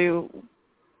time to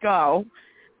go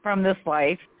from this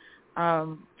life,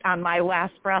 on my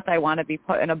last breath, I want to be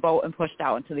put in a boat and pushed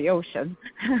out into the ocean.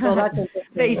 Well, that's interesting.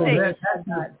 They say,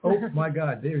 oh my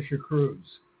God, there's your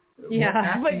cruise.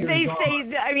 Yeah, but they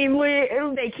say, I mean,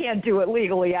 they can't do it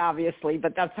legally, obviously,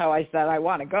 but that's how I said I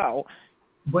want to go.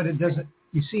 But it doesn't,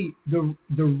 you see, the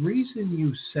reason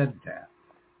you said that,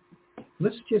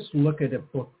 let's just look at a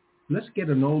book. Let's get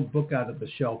an old book out of the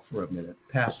shelf for a minute,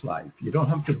 Past Life. You don't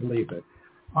have to believe it.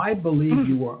 I believe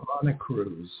you were on a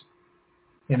cruise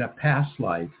in a past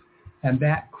life, and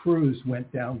that cruise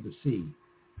went down to sea.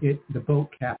 The boat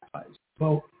capsized. The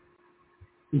boat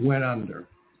went under.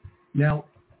 Now,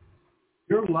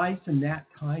 your life in that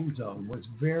time zone was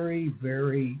very,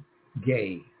 very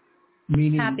gay,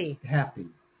 meaning happy.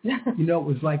 It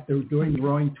was like they were doing the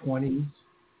Roaring 20s.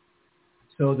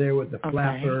 So there were the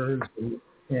flappers,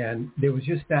 and there was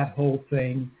just that whole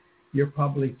thing. You're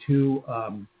probably too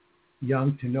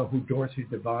young to know who Dorothy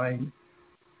Provine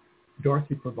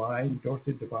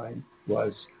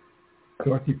was.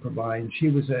 Dorothy Provine. She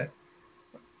was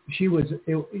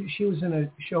in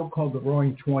a show called The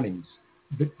Roaring Twenties.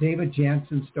 David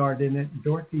Jansen starred in it.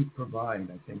 Dorothy Provine,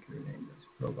 I think her name is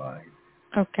Provine.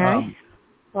 Okay.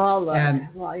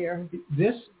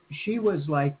 She was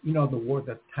like, wore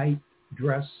the tight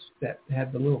dress that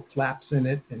had the little flaps in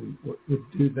it and would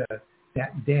do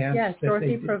that dance. Yes,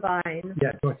 Dorothy Provine.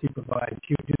 Yeah, Dorothy Provine.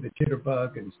 She would do the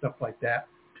jitterbug and stuff like that.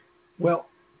 Well,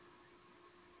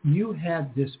 you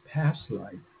had this past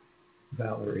life,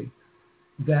 Valerie,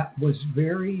 that was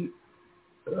very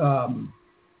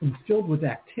filled with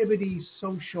activity,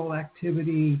 social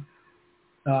activity.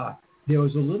 There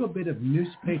was a little bit of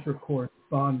newspaper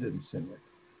correspondence in it.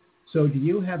 So do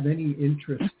you have any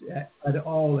interest at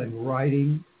all in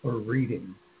writing or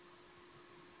reading?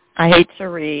 I hate to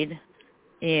read,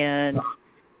 and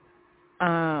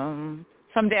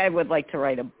someday I would like to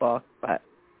write a book, but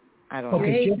I don't know.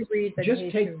 Okay, just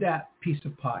take that piece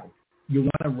of pie. You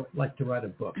want to like to write a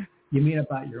book. You mean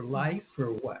about your life or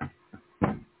what?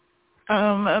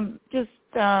 Just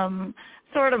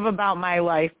sort of about my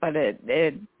life, but it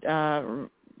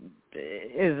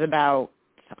is about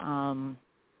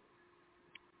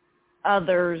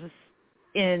others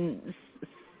in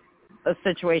a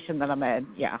situation that I'm in.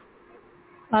 Yeah.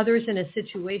 Others in a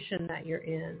situation that you're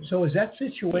in. So does that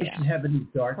situation have any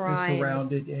darkness crime.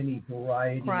 around it? Any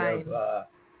variety crime. of,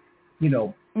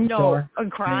 No, dark a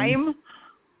crime? things?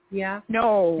 Yeah.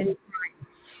 No.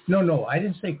 No, I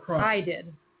didn't say crime. I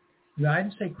did. No, I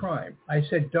didn't say crime. I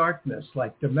said darkness,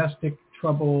 like domestic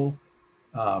trouble,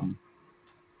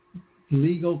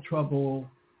 legal trouble.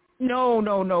 No.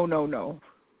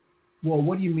 Well,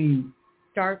 what do you mean?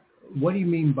 Dark. What do you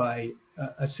mean by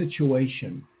a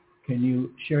situation? Can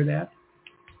you share that?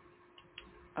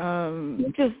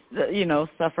 Just,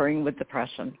 suffering with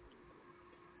depression.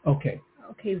 Okay,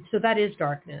 so that is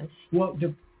darkness. Well,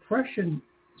 depression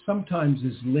sometimes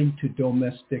is linked to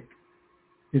domestic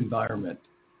environment.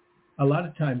 A lot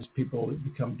of times people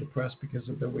become depressed because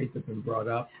of the way they've been brought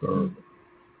up or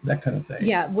that kind of thing.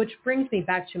 Yeah, which brings me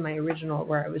back to my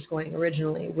where I was going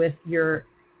originally with your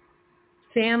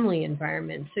family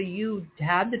environment. So you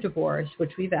had the divorce,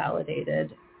 which we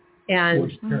validated, and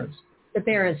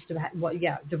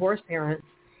divorced parents.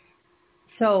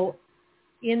 So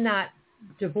in that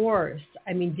divorce,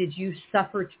 I mean, did you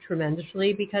suffer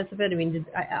tremendously because of it? I mean,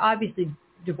 obviously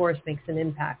divorce makes an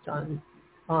impact on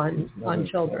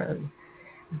children,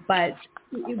 but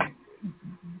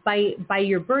by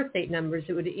your birth date numbers,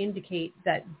 it would indicate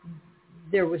that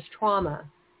there was trauma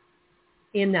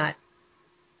in that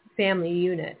family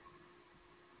unit.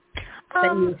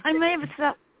 I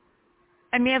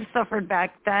may have suffered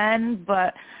back then,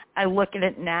 but I look at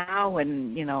it now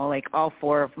and, like all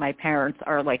four of my parents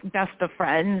are like best of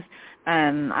friends,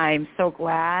 and I'm so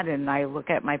glad. And I look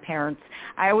at my parents.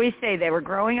 I always say they were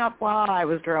growing up while I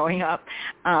was growing up.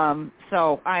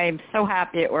 So I'm so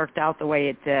happy it worked out the way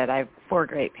it did. I have 4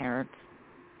 great parents.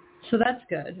 So that's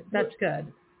good.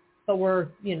 But we're,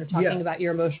 talking about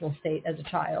your emotional state as a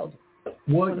child.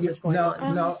 Well,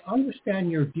 now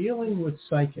understand you're dealing with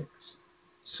psychics.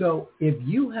 So if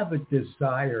you have a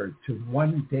desire to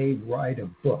one day write a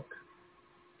book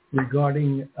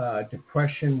regarding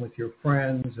depression with your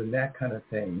friends and that kind of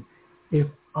thing, if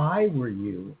I were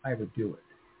you, I would do it.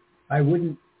 I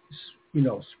wouldn't,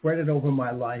 spread it over my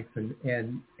life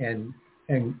and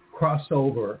cross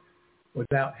over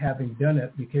without having done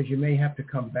it, because you may have to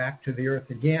come back to the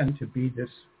earth again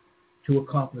to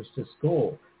accomplish this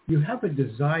goal. You have a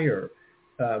desire,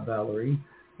 Valerie,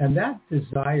 and that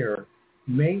desire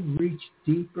may reach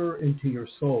deeper into your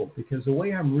soul, because the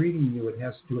way I'm reading you, it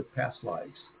has to do with past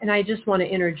lives. And I just want to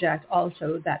interject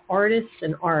also that artists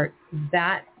and art,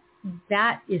 that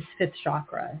is 5th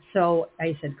chakra. So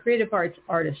I said creative arts,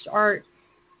 artist art,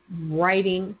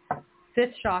 writing,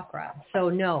 5th chakra. So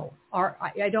no, art,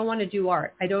 I don't want to do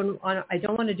art. I don't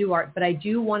want to do art, but I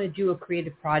do want to do a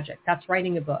creative project. That's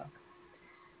writing a book.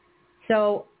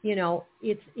 So,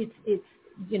 it's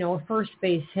a first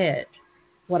base hit,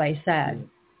 what I said.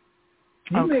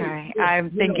 Okay. I'm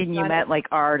thinking you meant like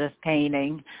artist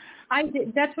painting. I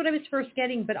did. That's what I was first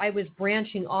getting, but I was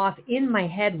branching off. In my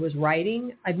head was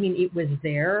writing. I mean, it was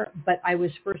there, but I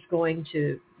was first going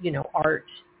to, art.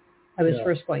 I was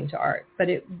first going to art, but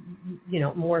it,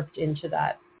 morphed into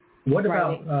that. What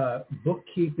writing. About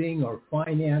bookkeeping or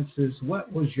finances?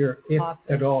 What was your, if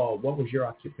at all, what was your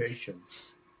occupation?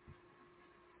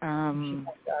 She doesn't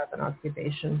have an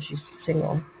occupation. She's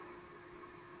single.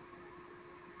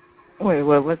 Wait,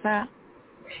 what was that?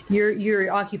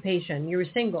 Your occupation. You're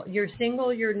single. You're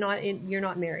single. You're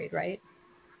not married, right?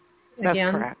 That's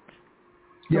correct.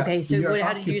 Yeah, Okay, so your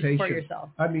how did you support occupation. yourself?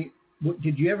 I mean,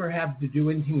 did you ever have to do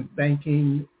anything with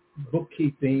banking,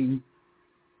 bookkeeping?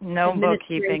 No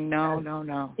bookkeeping.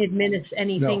 No.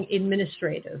 Anything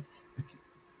administrative?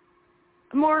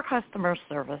 More customer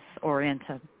service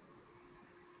oriented.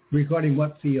 Regarding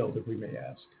what field, if we may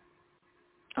ask?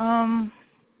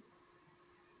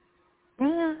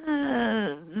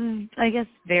 I guess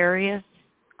various.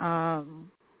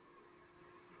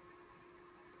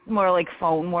 More like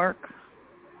phone work.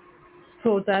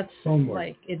 So that's phone work.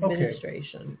 like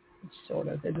administration, sort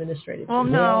of administrative. Well,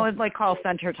 no, it's like call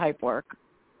center type work.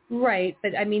 Right,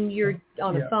 but I mean, you're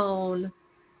on a phone.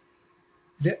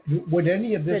 Would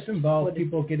any of this involve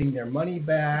people getting their money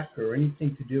back, or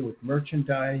anything to do with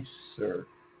merchandise, or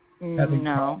having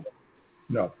no?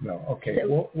 No. Okay,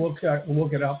 so, we'll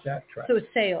get off that track. So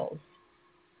sales.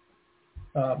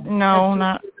 No,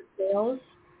 not sales.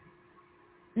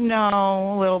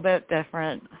 No, a little bit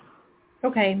different.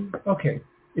 Okay.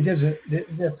 It doesn't.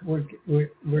 We're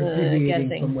deviating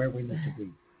guessing from where we need to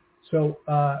be. So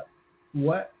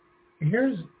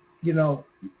here's,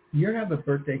 you have a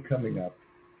birthday coming up.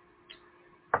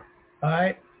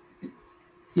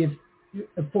 If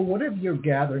for whatever you're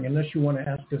gathering, unless you want to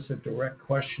ask us a direct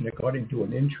question according to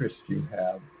an interest you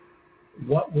have,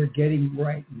 what we're getting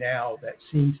right now that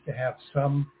seems to have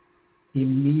some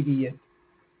immediate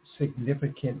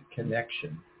significant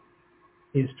connection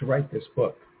is to write this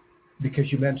book,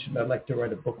 because you mentioned I'd like to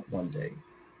write a book one day.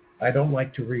 I don't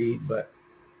like to read, but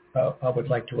I would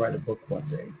like to write a book one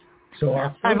day. So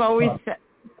I've always said,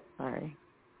 sorry.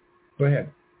 Go ahead.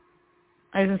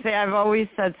 I was going to say, I've always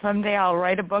said someday I'll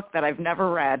write a book that I've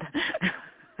never read.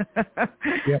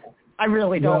 Yeah. I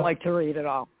really don't like to read at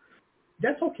all.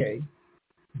 That's okay.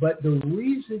 But the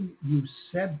reason you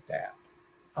said that,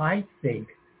 I think,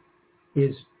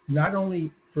 is not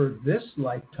only for this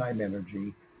lifetime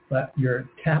energy, but you're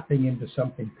tapping into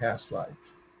something past life.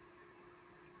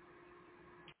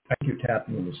 I think you're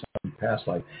tapping into something past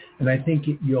life. And I think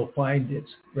you'll find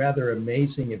it's rather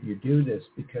amazing if you do this,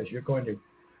 because you're going to,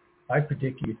 I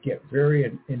predict you'd get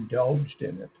very indulged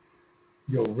in it.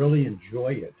 You'll really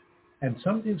enjoy it. And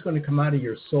something's going to come out of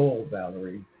your soul,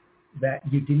 Valerie, that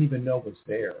you didn't even know was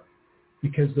there,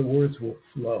 because the words will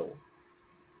flow.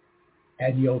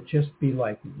 And you'll just be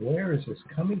like, where is this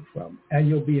coming from? And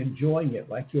you'll be enjoying it.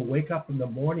 Like you'll wake up in the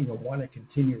morning and want to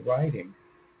continue writing,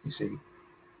 you see.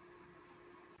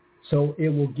 So it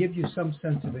will give you some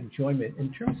sense of enjoyment.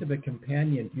 In terms of a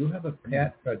companion, do you have a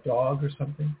pet, a dog or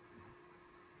something?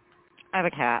 I have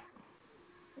a cat.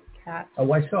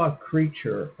 Oh, I saw a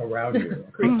creature around you.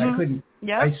 I couldn't.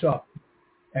 Yeah. I saw.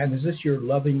 And is this your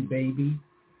loving baby?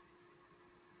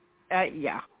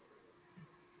 Yeah.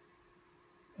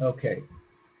 Okay.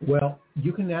 Well,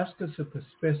 you can ask us a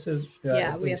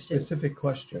specific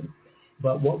question,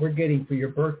 but what we're getting for your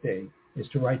birthday is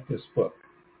to write this book.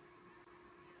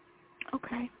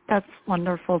 Okay, that's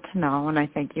wonderful to know, and I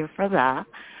thank you for that.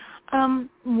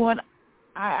 What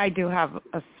I do have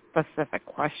a specific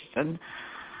question.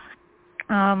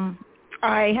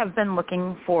 I have been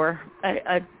looking for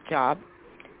a job,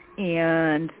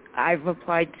 and I've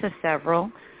applied to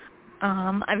several.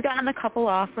 I've gotten a couple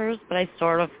offers, but I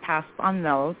sort of passed on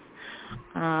those.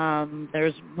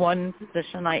 There's one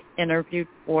position I interviewed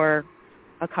for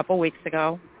a couple weeks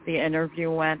ago. The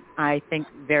interview went, I think,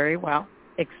 very well,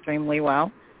 extremely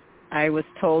well. I was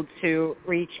told to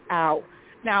reach out.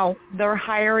 Now, they're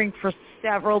hiring for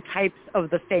several types of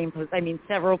the same,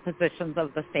 several positions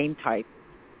of the same type.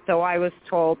 So I was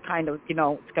told kind of,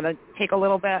 it's going to take a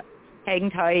little bit,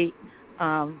 hang tight.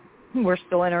 We're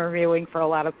still interviewing for a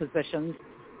lot of positions.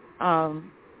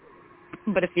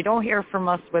 But if you don't hear from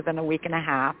us within a week and a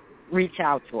half, reach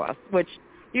out to us, which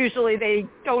usually they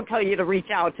don't tell you to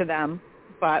reach out to them,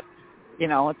 but,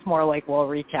 it's more like we'll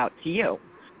reach out to you.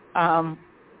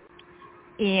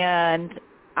 And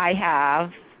I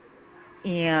have,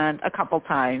 and a couple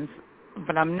times,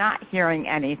 but I'm not hearing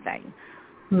anything.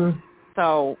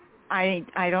 So I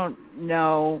don't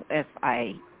know if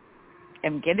I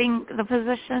am getting the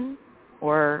position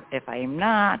or if I am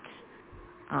not.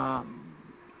 I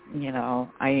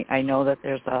know that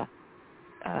there's a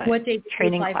what date did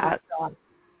training you apply class. For the job?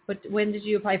 When did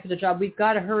you apply for the job? We've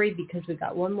got to hurry because we've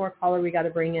got one more caller we got to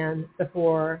bring in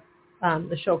before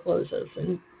the show closes,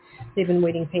 and they've been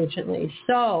waiting patiently.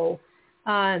 So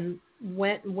when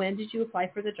did you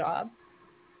apply for the job?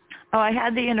 Oh, I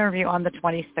had the interview on the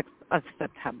 26th of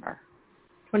September.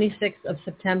 26th of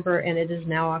September, and it is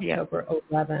now October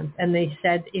 11th. And they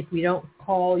said if we don't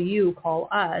call you, call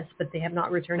us, but they have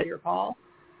not returned your call.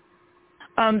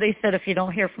 They said if you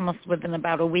don't hear from us within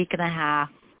about a week and a half,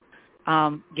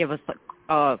 give us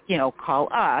call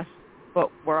us. But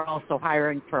we're also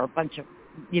hiring for a bunch of,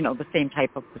 the same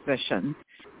type of positions.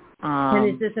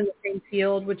 And is this in the same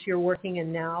field which you're working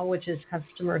in now, which is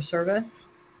customer service?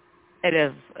 It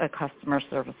is a customer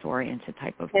service-oriented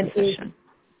type of position.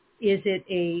 Is it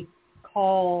a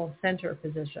call center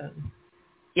position?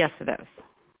 Yes, it is.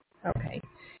 Okay.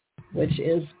 Which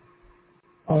is?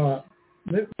 Let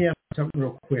me ask something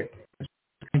real quick.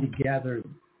 Trying to gather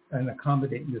and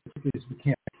accommodate you as quickly as we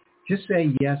can. Just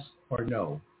say yes or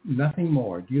no. Nothing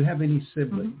more. Do you have any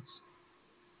siblings?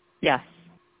 Mm-hmm. Yes.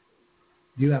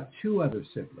 Do you have 2 other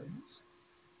siblings?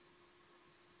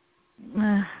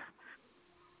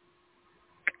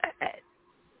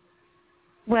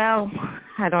 Well,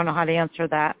 I don't know how to answer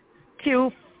that.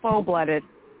 2 full-blooded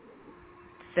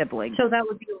siblings. So that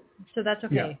would be. So that's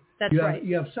okay. Yeah. That's right.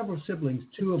 You have several siblings,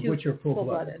 2 of which are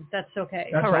full-blooded. That's okay.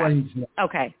 That's correct. all I need to know.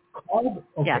 Okay. Okay.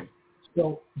 Yes.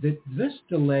 So this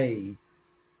delay,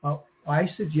 I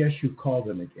suggest you call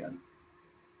them again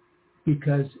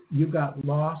because you got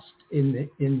lost in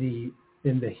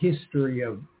the history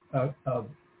of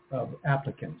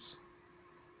applicants,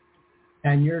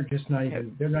 and you're just not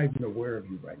even they're not even aware of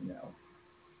you right now.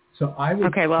 So I would.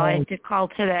 Okay. Well, I did call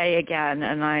today again,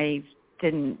 and I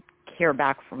didn't hear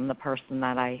back from the person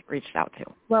that I reached out to.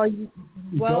 Well,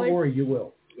 don't worry, you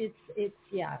will. It's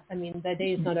yeah. I mean, the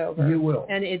day's not over. You will,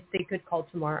 and they could call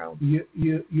tomorrow. You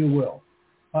will.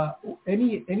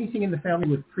 Anything in the family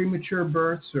with premature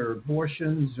births or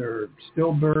abortions or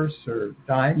stillbirths or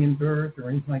dying in birth or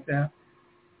anything like that?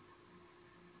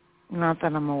 Not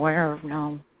that I'm aware of,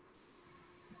 no.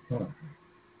 Oh.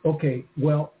 Okay,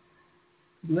 well,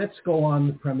 let's go on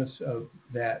the premise of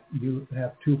that you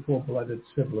have 2 full-blooded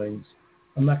siblings.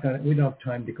 We don't have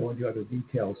time to go into other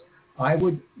details. I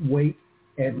would wait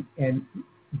and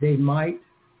they might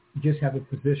just have a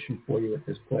position for you at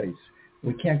this place.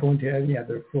 We can't go into any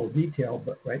other full detail,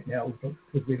 but right now,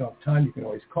 because we don't have time, you can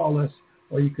always call us,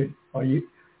 or you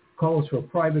call us for a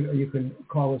private, or you can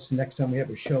call us next time we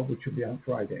have a show, which will be on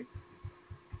Friday.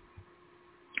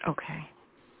 Okay.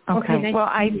 Well,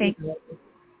 I think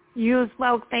you as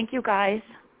well. Thank you, guys.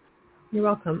 You're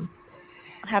welcome.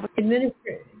 Have a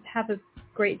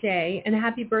great day, and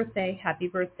happy birthday, happy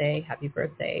birthday, happy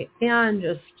birthday. And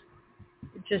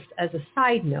just as a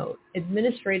side note,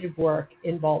 administrative work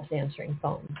involves answering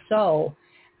phones. So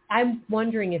I'm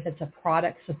wondering if it's a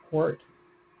product support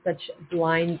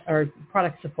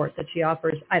product support that she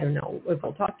offers. I don't know. If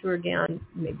we'll talk to her again,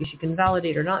 maybe she can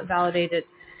validate or not validate it.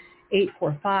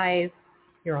 845,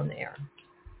 you're on the air.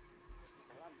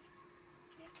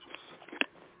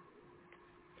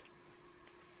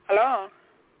 Hello.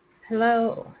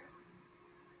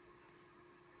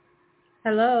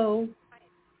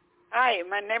 Hi,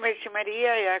 my name is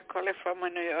Maria. I call from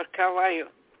New York. How are you?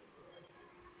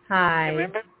 Hi.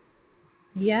 Remember?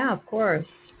 Yeah, of course.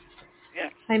 Yeah.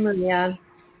 Hi, Maria.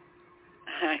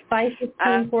 Hi.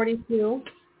 51542.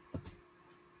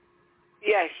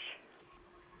 Yes.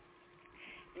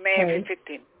 May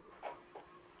 15.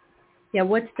 Yeah.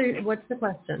 What's the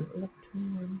question?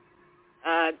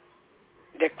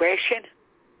 The question.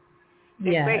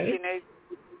 The yes. question is,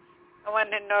 I want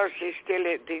to know if she's still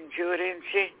at the insurance,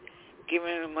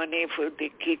 giving me money for the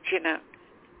kitchen,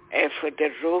 for the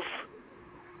roof.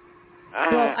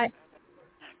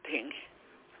 Thing.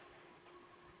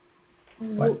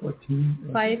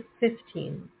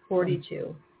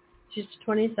 51542. She's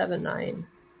 27.9.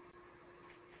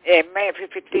 May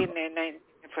 15.9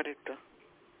 for it.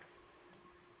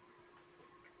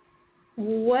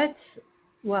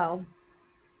 Well,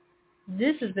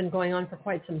 this has been going on for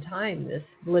quite some time, this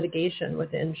litigation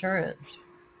with the insurance.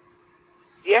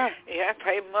 Yeah,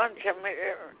 5 months.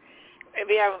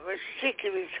 Maybe I was sick.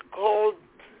 It was cold.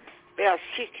 We are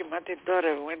sick. My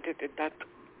daughter went to the doctor.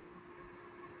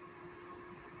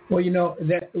 Well,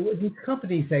 that these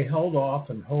companies, they hold off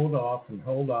and hold off and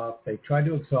hold off. They try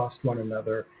to exhaust one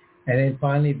another, and then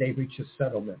finally they reach a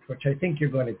settlement, which I think you're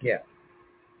going to get.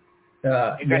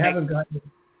 You haven't gotten it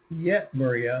yet,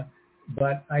 Maria,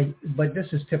 but this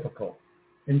is typical.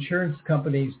 Insurance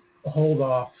companies hold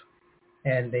off,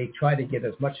 and they try to get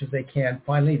as much as they can.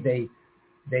 Finally, they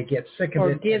get sick of it.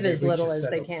 Or give as little as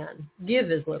they can.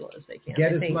 Give as little as they can.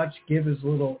 Get as much, give as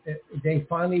little. They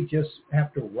finally just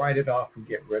have to write it off and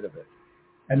get rid of it.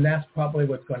 And that's probably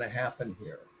what's going to happen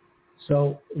here.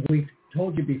 So we've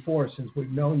told you before, since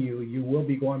we've known you, you will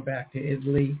be going back to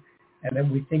Italy, and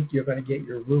then we think you're going to get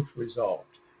your roof resolved.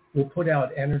 we'll put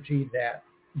out energy that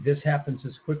this happens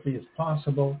as quickly as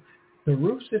possible. The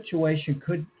roof situation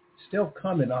could still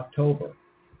come in October.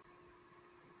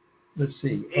 Let's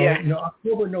see. Yeah.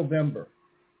 October, November.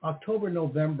 October,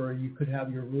 November, you could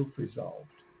have your roof resolved.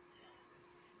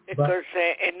 Because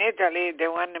in Italy, they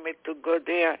wanted me to go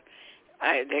there.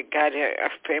 They got a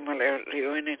family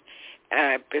reunion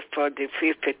before the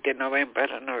 5th of November,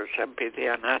 and I was happy they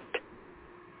are not.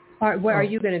 Are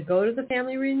you going to go to the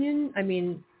family reunion? I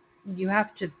mean, you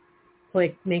have to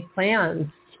make plans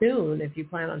soon if you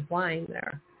plan on flying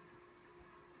there.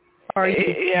 Or are you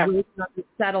waiting on the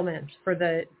settlement for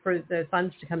the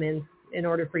funds to come in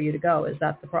order for you to go? Is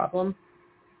that the problem?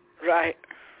 Right.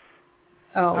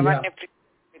 Oh, I want everything,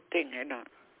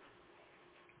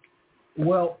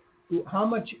 Well, how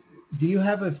much do you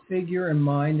have a figure in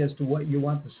mind as to what you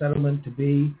want the settlement to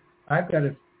be?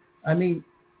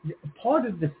 Part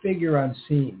of the figure I'm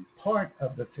seeing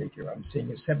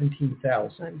is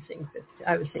 17,000.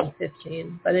 I was saying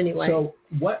 15, but anyway. So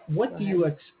what do you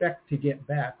expect to get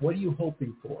back? What are you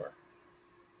hoping for?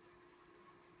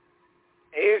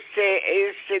 It's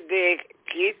the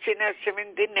kitchen at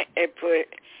 17,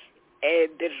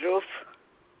 the roof.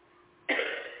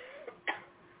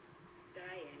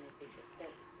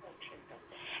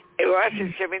 It was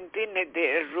 17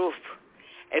 the roof.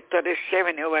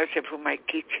 37 it was for my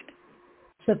kitchen.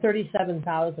 So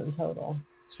 37,000 total.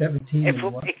 17 and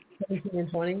what? 17 and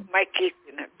 20? My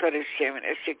kitchen, 37.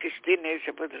 16 is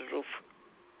for the roof.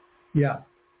 Yeah.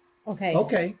 Okay.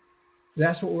 Okay.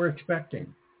 That's what we're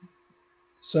expecting.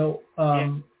 So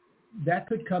that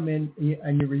could come in,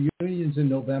 and your reunion's in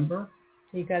November.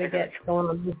 You got to get going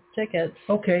on with tickets.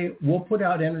 Okay. We'll put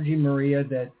out Energy Maria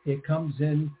that it comes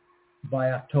in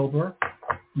by October.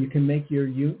 You can make your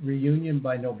reunion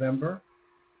by November.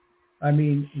 I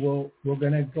mean, we're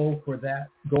going to go for that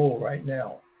goal right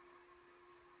now.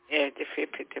 Yeah, the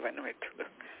 50 I'm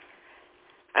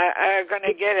going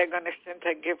to send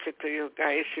a gift to you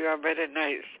guys. You are very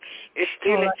nice. It's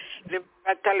still, the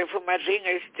battle for my ring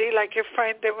is still, I can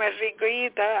find my ring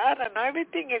either. I don't know,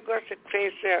 everything it goes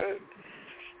crazy.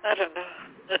 I don't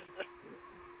know.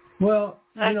 Well,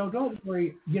 don't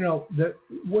worry.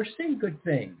 We're seeing good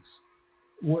things.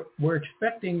 We're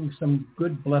expecting some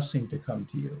good blessing to come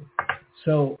to you.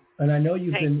 So, and I know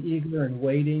you've been eager and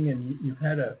waiting, and you've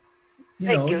had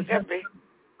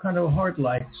kind of a hard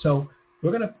life. So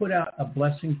we're going to put out a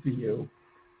blessing for you,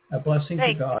 a blessing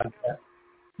to God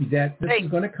that this is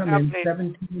going to come in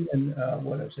 17 and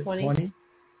 20?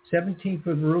 17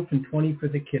 for the roof and 20 for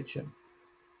the kitchen.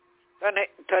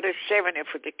 37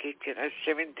 for the kitchen and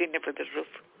 17 for the roof.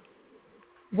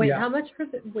 Wait, how much for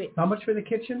the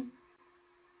kitchen?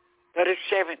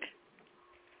 37.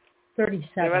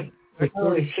 37.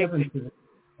 37.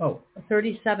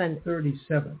 37.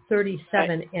 37.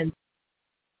 37 and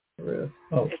the roof.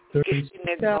 Oh, 37.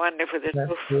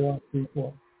 For the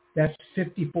roof. That's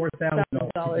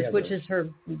 $54,000, which is her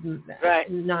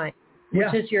 9,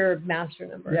 which is your master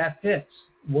number. That fits.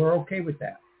 We're okay with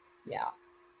that. Yeah.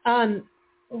 What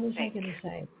was I going to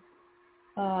say?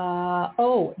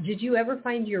 Did you ever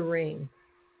find your ring?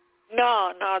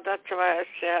 No, that's why I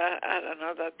say, I don't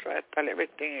know, that's why I thought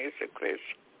everything is crazy.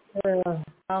 Well,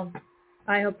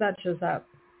 I hope that shows up.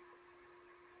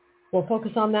 We'll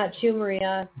focus on that too,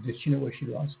 Maria. Did she know where she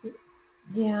lost it?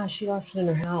 Yeah, she lost it in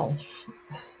her house,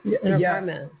 in her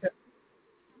apartment.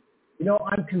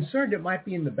 I'm concerned it might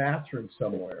be in the bathroom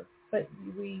somewhere. But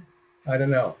I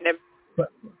don't know.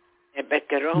 A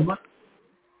bedroom?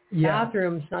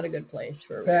 Bathroom's not a good place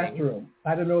for a bathroom. ring.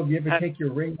 I don't know if you ever take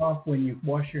your ring off when you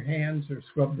wash your hands or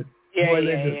scrub the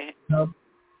toilet or tub.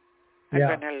 I'm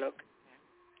going to look.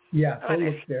 Yeah, go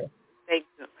look there. Thank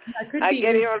you. I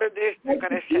get all of this. I'm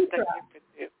going to send that to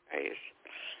you guys.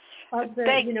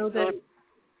 Thank you.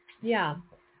 Yeah.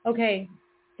 Okay.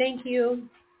 Thank you.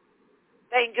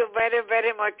 Thank you very,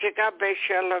 very much. God bless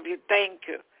you. I love you. Thank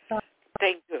you.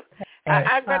 Thank you. Right.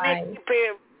 I'm going to keep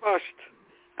it post.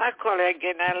 I'll call you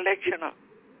again. I'll let you know.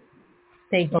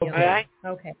 Thank you. Okay. All right?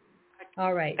 Okay.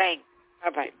 All right. Thanks.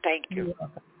 Bye-bye. Thank you. You're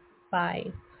welcome.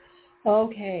 Bye.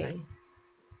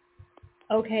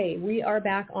 Okay, we are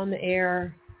back on the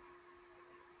air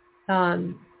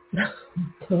on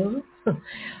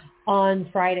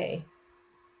Friday.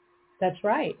 That's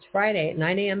right, Friday at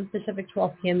 9 a.m. Pacific,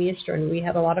 12 p.m. Eastern. We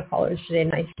have a lot of callers today.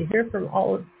 Nice to hear from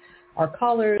all of our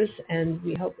callers, and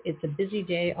we hope it's a busy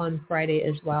day on Friday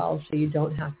as well, so you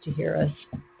don't have to hear us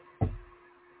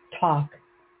talk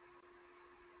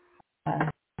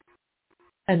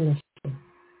and listen.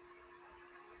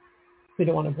 We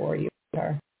don't want to bore you with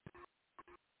our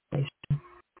information.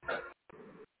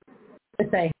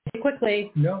 Say, quick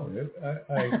quickly. No,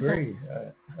 I agree.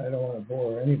 I don't want to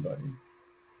bore anybody.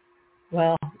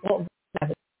 Well,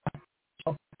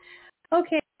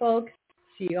 okay, folks.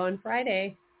 See you on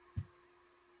Friday.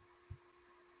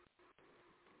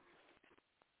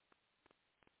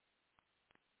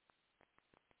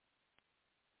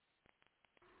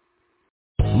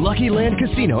 Lucky Land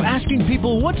Casino, asking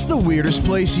people, what's the weirdest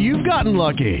place you've gotten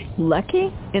lucky?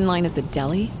 Lucky? In line at the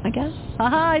deli, I guess?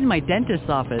 Aha, in my dentist's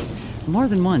office. More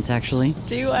than once, actually.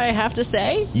 Do I have to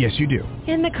say? Yes, you do.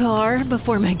 In the car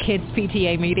before my kids'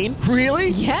 PTA meeting.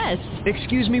 Really? Yes.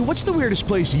 Excuse me, what's the weirdest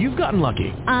place you've gotten lucky?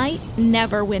 I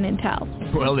never win and tell.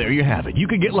 Well, there you have it. You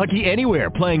can get lucky anywhere,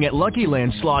 playing at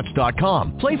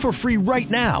LuckyLandSlots.com. Play for free right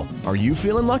now. Are you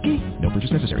feeling lucky? No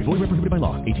purchase necessary. Void where prohibited by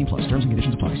law. 18+. Terms and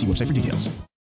conditions apply. See website for details.